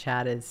see how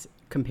Chad is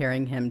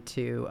comparing him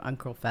to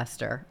Uncle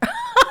Fester.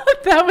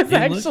 That was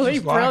actually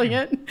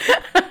brilliant.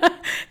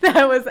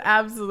 That was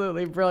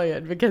absolutely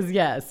brilliant, because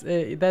yes,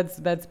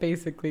 that's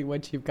basically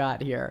what you've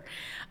got here,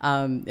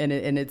 and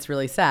it's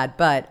really sad.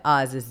 But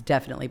Oz is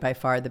definitely by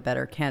far the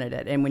better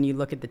candidate. And when you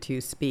look at the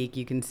two speak,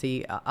 you can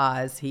see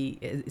Oz, he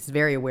is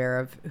very aware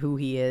of who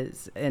he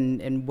is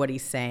and what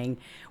he's saying,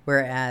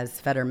 whereas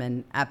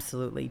Fetterman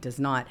absolutely does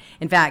not.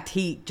 In fact,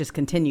 he just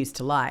continues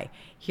to lie.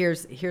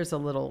 Here's a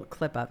little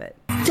clip of it.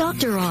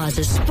 Dr. Oz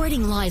is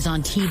spreading lies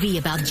on TV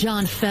about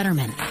John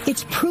Fetterman.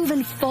 It's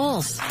proven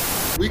false.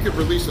 We could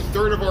release a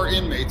third of our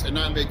inmates and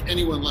not make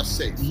anyone less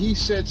safe. He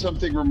said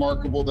something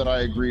remarkable that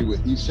I agree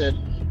with. He said,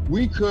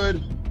 we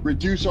could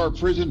reduce our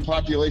prison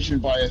population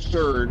by a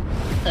third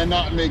and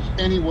not make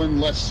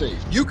anyone less safe.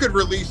 You could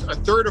release a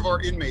third of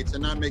our inmates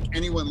and not make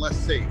anyone less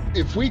safe.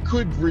 If we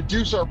could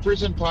reduce our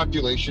prison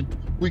population,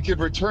 we could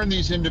return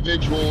these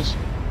individuals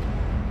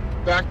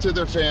back to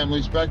their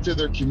families, back to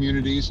their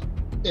communities,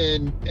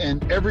 and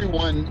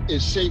everyone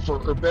is safer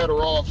or better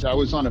off. I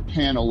was on a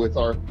panel with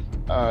our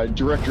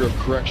director of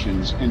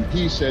corrections, and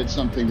he said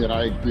something that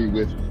I agree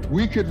with.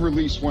 We could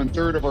release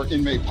 1/3 of our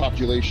inmate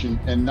population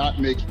and not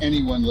make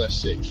anyone less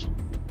safe.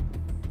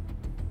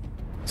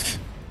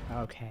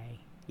 Okay,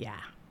 yeah.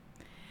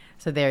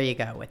 So there you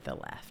go with the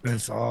left.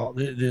 That's all.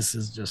 This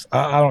is just,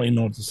 I don't even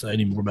know what to say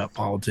anymore about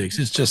politics.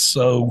 It's just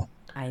so.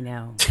 I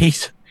know.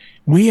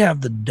 We have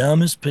the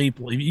dumbest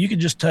people. If you could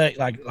just take,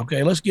 like,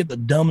 okay, let's get the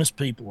dumbest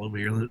people over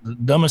here, the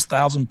dumbest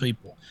 1,000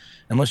 people,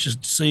 and let's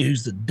just see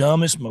who's the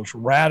dumbest, most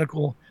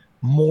radical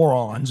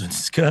morons in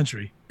this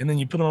country. And then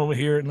you put them over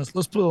here, and let's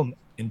put them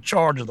in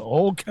charge of the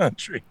whole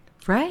country.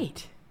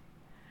 Right.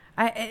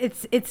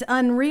 It's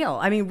unreal.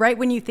 I mean, right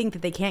when you think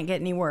that they can't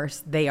get any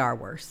worse, they are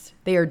worse.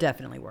 They are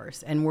definitely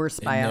worse, and worse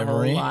by a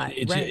whole lot.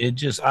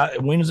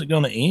 When is it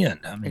going to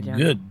end? I mean,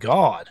 good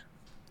God.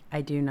 I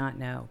do not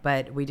know,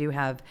 but we do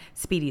have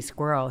Speedy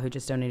Squirrel, who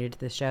just donated to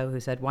the show, who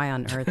said, why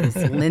on earth is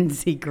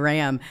Lindsey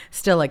Graham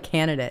still a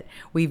candidate?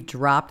 We've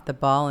dropped the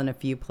ball in a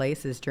few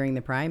places during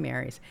the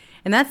primaries.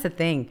 And that's the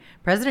thing.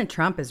 President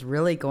Trump is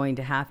really going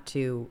to have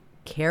to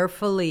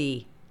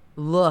carefully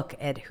look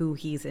at who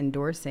he's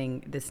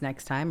endorsing this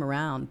next time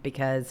around,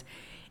 because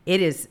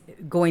it is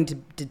going to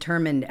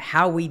determine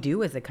how we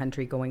do as a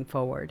country going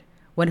forward.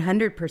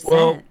 100%.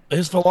 Well,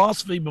 his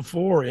philosophy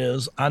before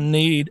is I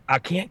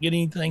can't get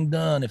anything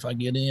done if I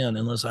get in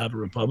unless I have a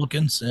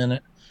Republican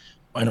Senate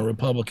and a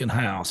Republican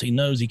House. He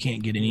knows he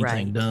can't get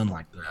anything done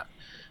like that.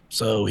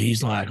 So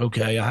he's like,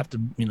 okay, I have to,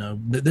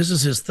 this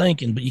is his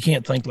thinking, but you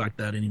can't think like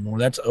that anymore.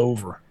 That's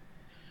over.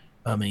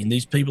 I mean,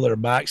 these people that are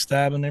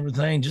backstabbing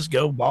everything, just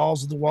go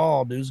balls to the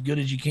wall, do as good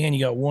as you can.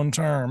 You got one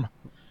term,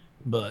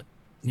 but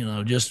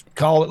just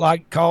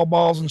call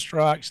balls and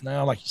strikes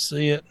now, like you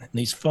see it. And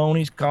these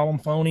phonies, call them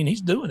phony, and he's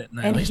doing it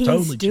now. And he's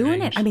totally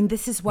doing changed. it. I mean,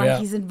 this is why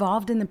he's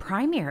involved in the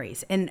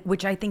primaries, and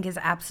which I think is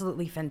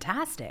absolutely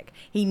fantastic.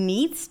 He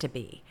needs to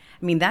be.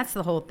 I mean, that's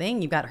the whole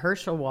thing. You've got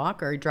Herschel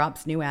Walker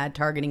drops new ad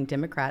targeting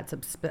Democrats'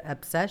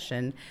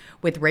 obsession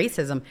with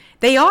racism.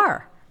 They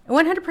are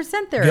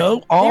 100%.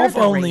 Go off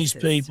on these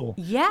people.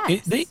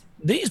 Yes,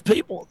 these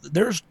people.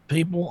 There's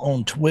people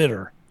on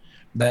Twitter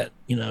that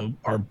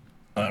are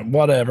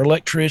whatever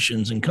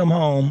electricians and come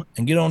home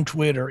and get on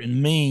Twitter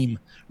and meme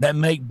that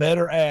make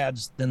better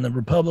ads than the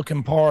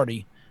Republican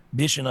Party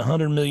dishing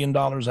 $100 million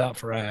out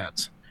for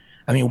ads.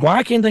 I mean,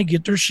 why can't they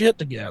get their shit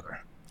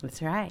together?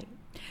 That's right.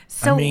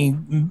 So I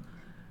mean,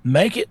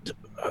 make it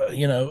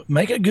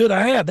make a good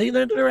ad.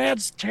 Their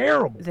ads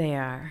terrible. They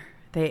are.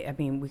 I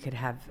mean, we could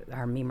have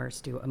our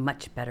memers do a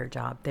much better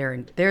job.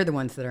 They're the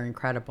ones that are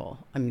incredible.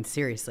 I mean,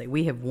 seriously,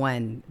 we have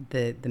won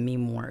the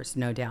meme wars,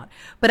 no doubt.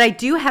 But I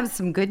do have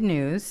some good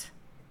news.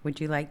 Would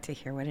you like to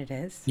hear what it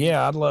is?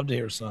 Yeah, I'd love to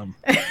hear some.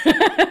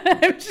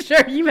 I'm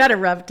sure you've had a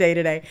rough day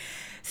today.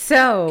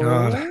 So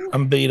God,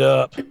 I'm beat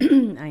up.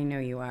 I know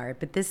you are,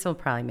 but this will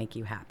probably make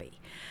you happy.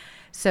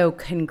 So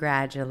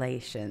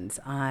congratulations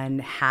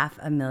on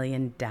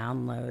 500,000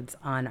 downloads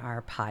on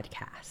our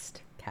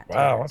podcast.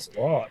 Wow, that's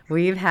a lot.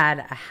 We've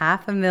had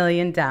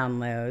 500,000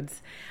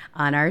 downloads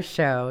on our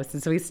show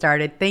since we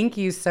started. Thank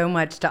you so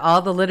much to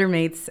all the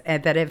littermates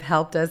that have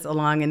helped us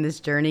along in this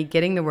journey,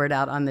 getting the word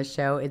out on the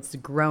show. It's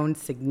grown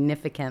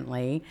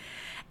significantly,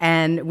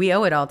 and we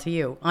owe it all to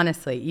you.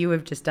 Honestly, you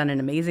have just done an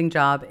amazing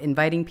job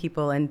inviting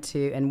people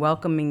into and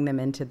welcoming them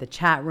into the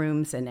chat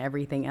rooms and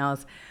everything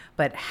else.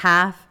 But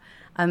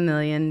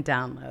 500,000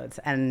 downloads,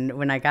 and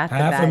when I got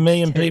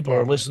 500,000 people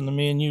are listening to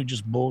me and you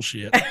just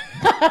bullshit.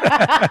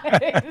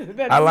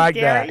 I like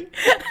that.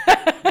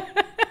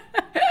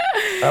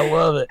 I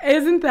love it.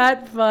 Isn't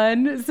that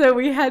fun? So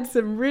we had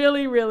some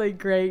really, really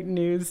great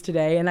news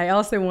today. And I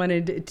also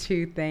wanted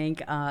to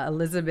thank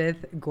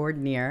Elizabeth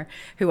Gordonier,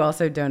 who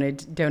also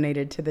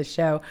donated to the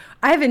show.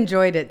 I've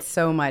enjoyed it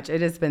so much.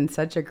 It has been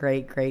such a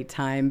great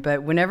time.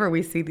 But whenever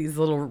we see these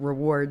little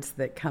rewards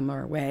that come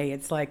our way,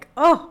 it's like,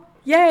 oh,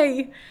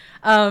 yay.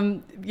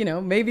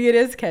 Maybe it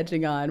is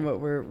catching on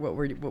what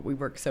we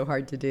work so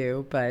hard to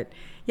do. But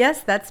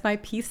yes, that's my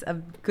piece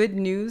of good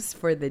news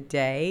for the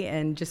day,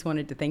 and just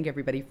wanted to thank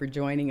everybody for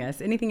joining us.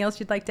 Anything else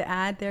you'd like to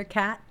add there,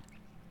 Kat?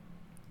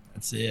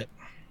 That's it.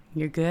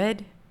 You're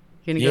good?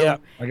 You're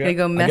gonna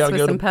go mess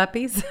with some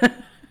puppies?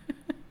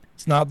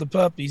 It's not the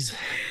puppies.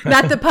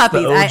 Not the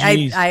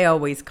puppies. I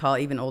always call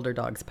even older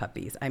dogs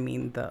puppies. I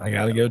mean, I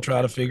got to go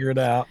try to figure it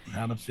out,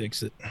 how to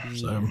fix it.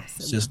 So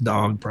it's just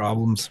dog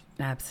problems.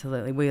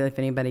 Absolutely. Well, if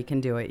anybody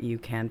can do it, you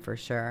can for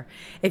sure.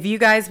 If you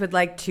guys would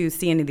like to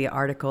see any of the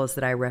articles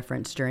that I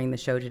referenced during the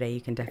show today,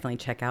 you can definitely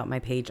check out my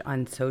page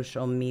on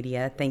social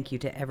media. Thank you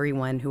to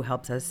everyone who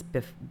helps us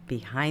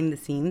behind the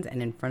scenes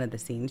and in front of the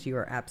scenes. You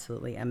are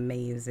absolutely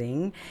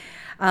amazing.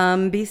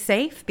 Be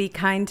safe, be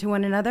kind to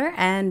one another,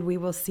 and we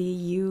will see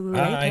you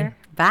later.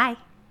 Bye.